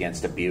Friends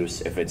Against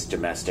Abuse if it's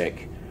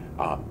domestic,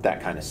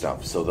 that kind of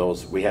stuff. So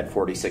we had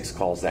 46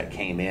 calls that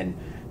came in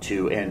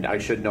and I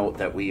should note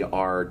that we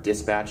are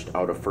dispatched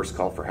out of First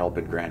Call for Help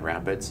in Grand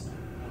Rapids.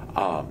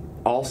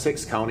 All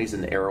 6 counties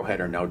in the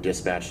Arrowhead are now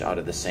dispatched out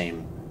of the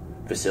same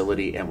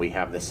facility, and we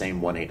have the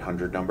same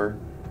 1-800 number.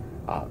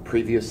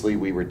 Previously,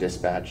 we were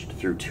dispatched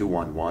through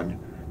 211.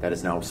 That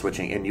is now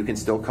switching, and you can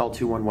still call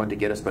 211 to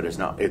get us, but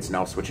it's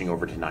now switching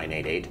over to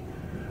 988.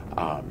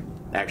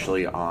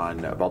 Actually,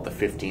 on about the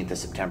 15th of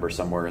September,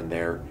 somewhere in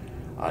there,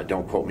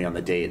 don't quote me on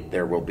the date,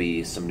 there will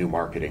be some new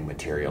marketing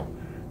material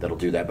that'll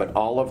do that. But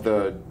all of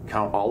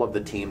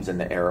the teams in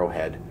the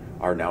Arrowhead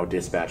are now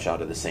dispatched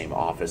out of the same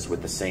office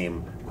with the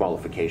same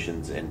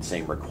qualifications and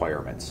same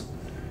requirements.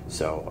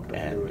 So,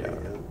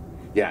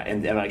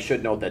 and I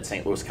should note that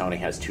St. Louis County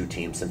has 2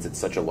 teams. Since it's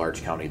such a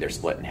large county, they're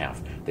split in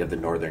half. They have the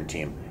northern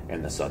team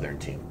and the southern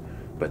team.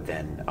 But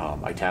then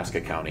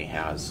Itasca County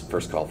has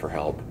First Call for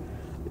Help,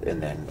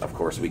 and then of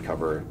course we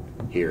cover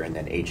here, and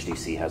then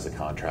HDC has a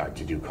contract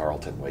to do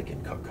Carlton, Lake,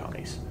 and Cook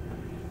counties.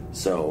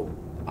 So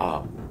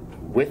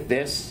with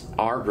this,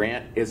 our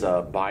grant is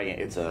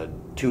it's a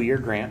 2-year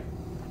grant.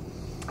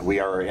 We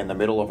are in the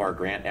middle of our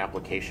grant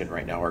application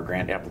right now. Our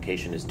grant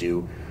application is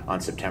due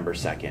on September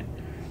 2nd.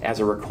 As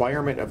a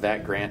requirement of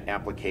that grant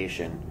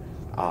application,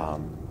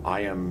 I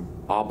am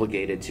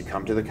obligated to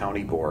come to the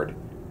county board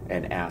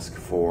and ask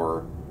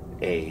for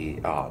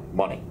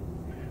money.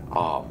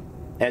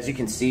 As you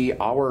can see,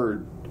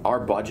 our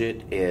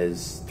budget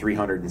is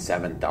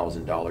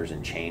 $307,000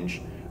 and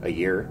change a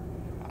year.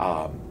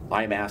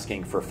 I'm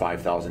asking for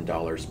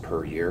 $5,000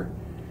 per year.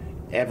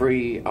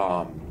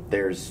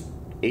 There's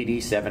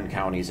 87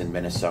 counties in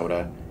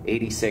Minnesota.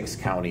 86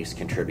 counties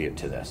contribute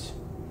to this.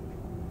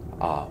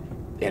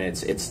 And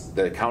it's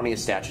the county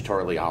is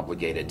statutorily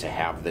obligated to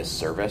have this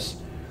service.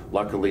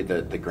 Luckily,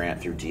 the grant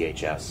through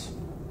DHS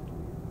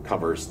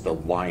covers the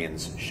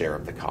lion's share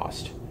of the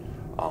cost.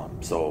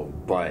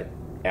 But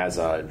as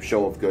a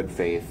show of good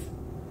faith,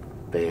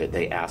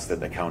 they ask that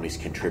the counties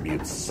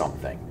contribute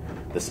something.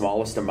 The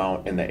smallest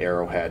amount in the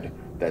Arrowhead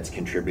that's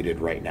contributed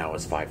right now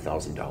is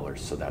 $5,000,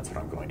 so that's what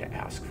I'm going to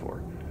ask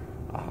for.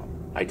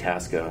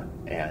 Itasca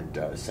and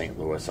St.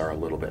 Louis are a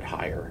little bit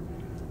higher,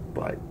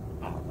 but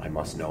I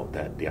must note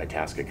that the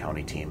Itasca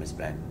County team has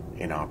been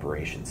in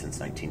operation since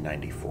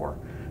 1994,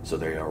 so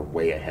they are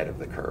way ahead of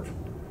the curve.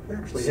 We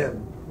actually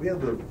we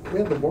had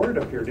the board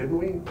up here, didn't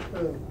we,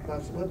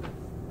 last month?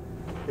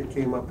 It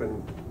came up,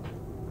 and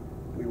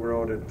we were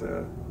out at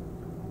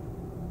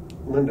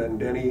Linda and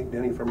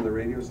Denny from the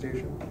radio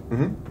station.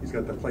 Mm-hmm. He's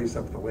got the place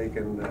up the lake,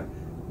 and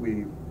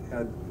we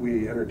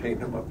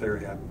entertained him up there,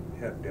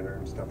 had dinner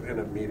and stuff, and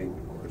a meeting,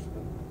 of course.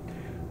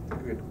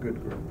 Good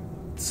group.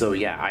 So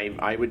yeah,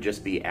 I would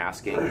just be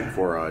asking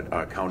for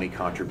a county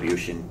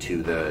contribution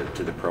to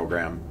the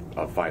program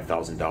of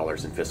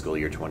 $5,000 in fiscal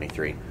year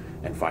 23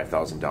 and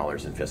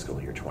 $5,000 in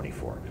fiscal year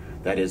 24.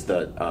 That is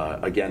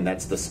again,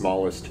 that's the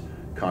smallest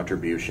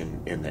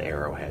contribution in the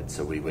Arrowhead,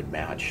 so we would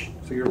match.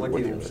 So you're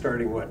looking at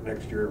starting what,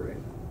 next year, right?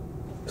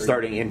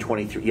 Starting in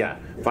 23, yeah.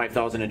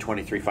 5,000 in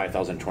 23,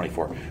 5,000 in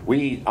 24.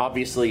 We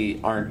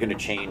obviously aren't going to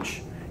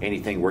change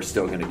anything. We're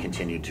still going to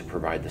continue to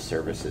provide the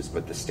services,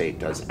 but the state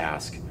does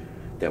ask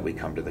that we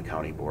come to the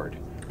county board.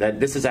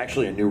 This is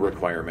actually a new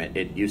requirement.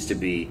 It used to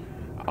be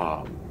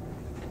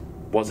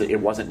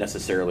wasn't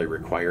necessarily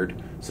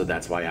required, so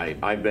that's why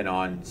I've been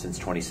on since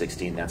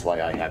 2016. That's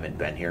why I haven't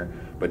been here.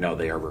 But now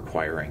they are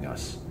requiring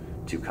us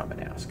to come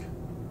and ask.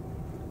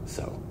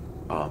 So,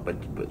 but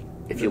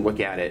if you look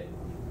at it,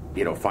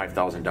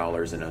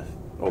 $5,000 in a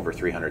over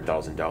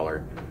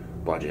 $300,000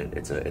 budget,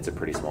 it's a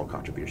pretty small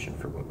contribution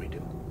for what we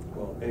do.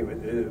 Well, anyway,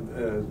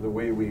 the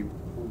way we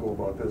go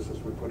about this is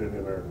we put it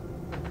in our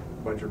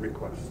budget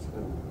request.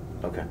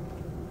 Okay.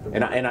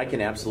 And I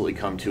can absolutely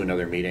come to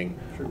another meeting.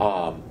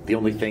 Sure. The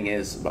only thing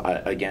is,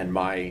 again,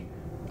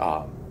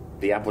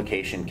 the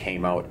application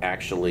came out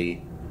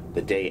actually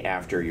the day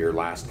after your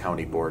last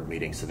county board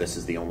meeting, so this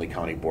is the only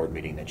county board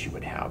meeting that you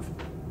would have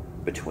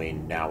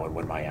between now and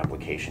when my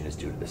application is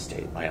due to the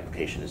state. My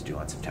application is due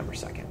on September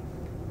 2nd.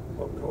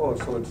 Oh,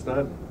 so it's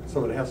not,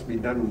 so it has to be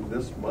done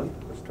this month,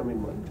 this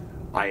coming month?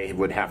 I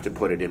would have to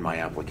put it in my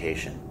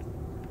application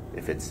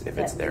if it's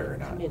there or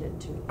not. Committed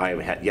to. I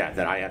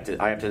have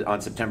to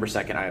on September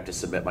 2nd I have to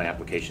submit my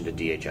application to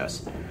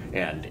DHS,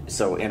 and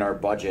so in our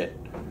budget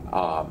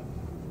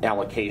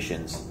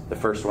allocations, the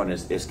first one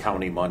is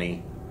county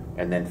money,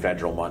 and then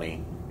federal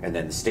money, and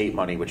then the state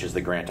money, which is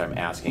the grant I'm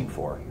asking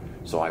for.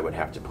 So I would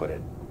have to put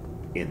it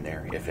in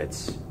there if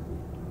it's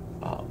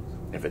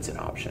an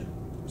option.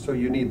 So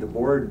you need the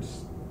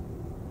board's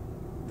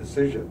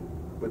decision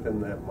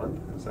within that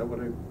month? Is that what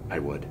I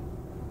would,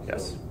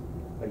 yes. So,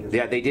 I guess.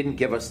 Yeah, they didn't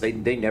give us, they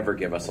never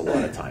give us a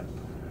lot of time.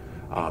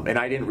 And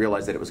I didn't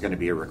realize that it was going to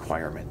be a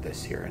requirement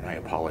this year, and I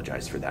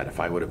apologize for that. If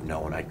I would have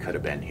known, I could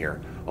have been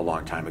here a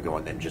long time ago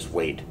and then just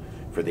wait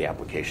for the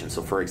application.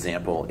 So for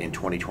example, in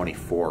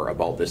 2024,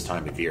 about this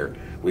time of year,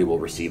 we will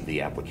receive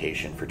the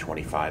application for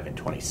 25 and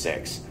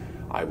 26.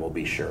 I will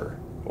be sure,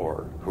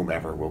 or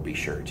whomever will be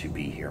sure, to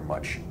be here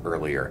much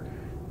earlier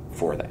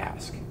for the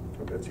ask.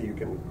 Okay, so you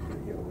can,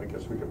 I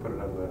guess we can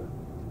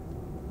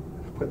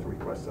put the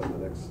request on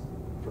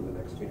for the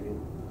next meeting.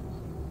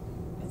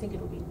 I think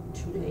it'll be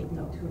too late,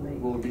 though. Too late.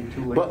 Will it be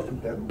too late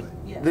But then?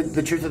 Yes.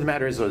 the truth of the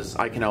matter is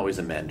I can always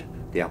amend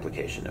the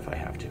application if I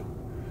have to.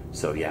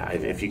 So yeah,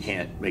 if you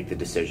can't make the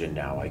decision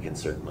now, I can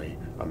certainly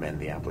amend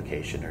the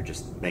application or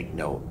just make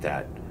note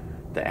that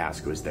the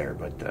ask was there,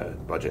 but the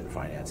budget and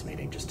finance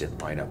meeting just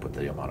didn't line up with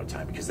the amount of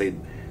time, because they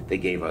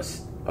gave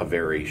us a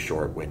very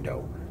short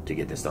window to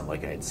get this done.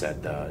 Like I had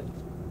said, the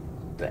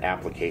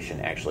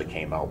application actually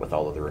came out with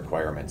all of the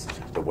requirements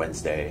the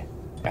Wednesday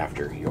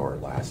after your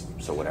last,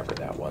 so whatever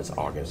that was,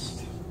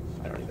 August,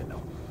 I don't even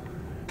know.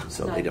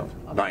 So they don't,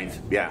 9th,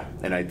 yeah,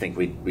 and I think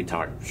we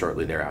talked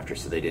shortly thereafter,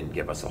 so they didn't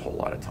give us a whole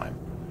lot of time.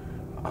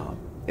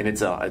 And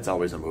it's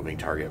always a moving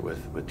target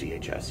with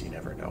DHS. You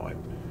never know.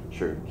 I'm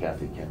sure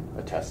Kathy can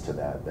attest to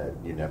that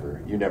you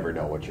never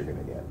know what you're going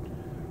to get.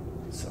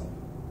 So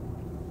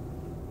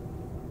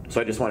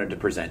I just wanted to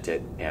present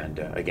it, and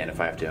again, if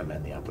I have to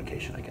amend the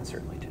application, I can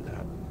certainly do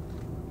that.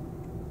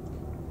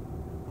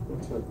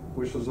 What's the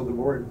wishes of the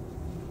board?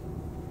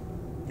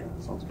 Yeah,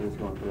 sounds good. If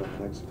you want to put it on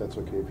the next, if that's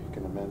okay, if you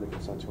can amend it,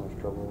 it's not too much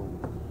trouble,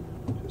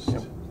 and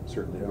just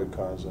certainly a good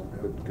cause,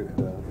 good to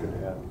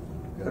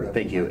have.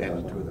 Thank you.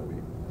 And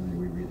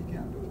we really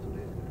can't do it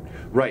today.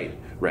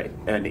 Right,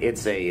 and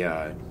it's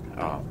a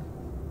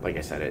like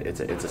I said, it's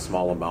a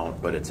small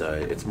amount, but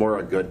it's more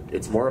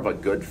of a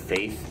good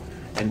faith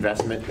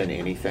investment than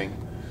anything.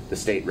 The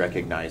state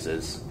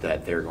recognizes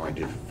that they're going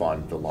to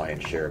fund the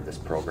lion's share of this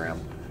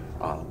program,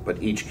 but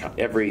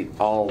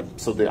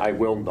I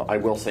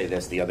will say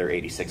this: the other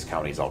 86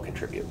 counties all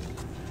contribute.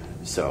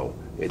 So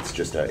it's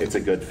a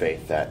good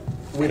faith that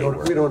we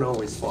don't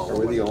always follow.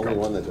 Are we the only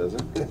one that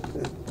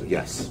doesn't?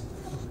 Yes.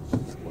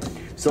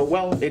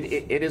 So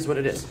it is what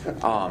it is.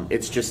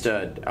 It's just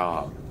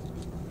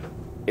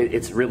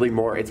it's really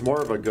more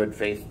of a good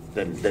faith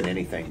than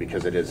anything,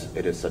 because it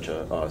is such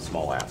a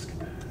small ask,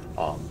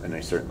 and I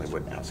certainly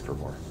wouldn't ask for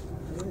more.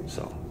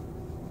 So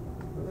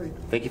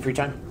thank you for your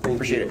time.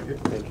 Appreciate it.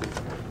 Thank you.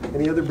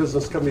 Any other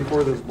business come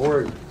before this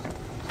board?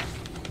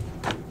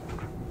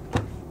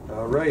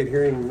 All right,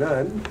 hearing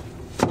none.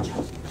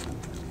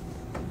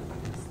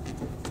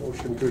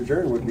 Motion to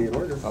adjourn would be in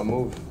order. I'll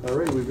move. All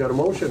right, we've got a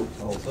motion.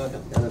 I'll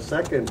second. And a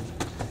second.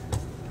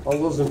 All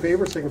those in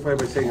favor signify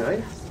by saying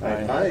aye.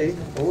 Aye. Aye.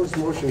 Opposed,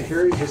 motion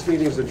carries. This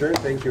meeting is adjourned.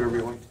 Thank you,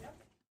 everyone.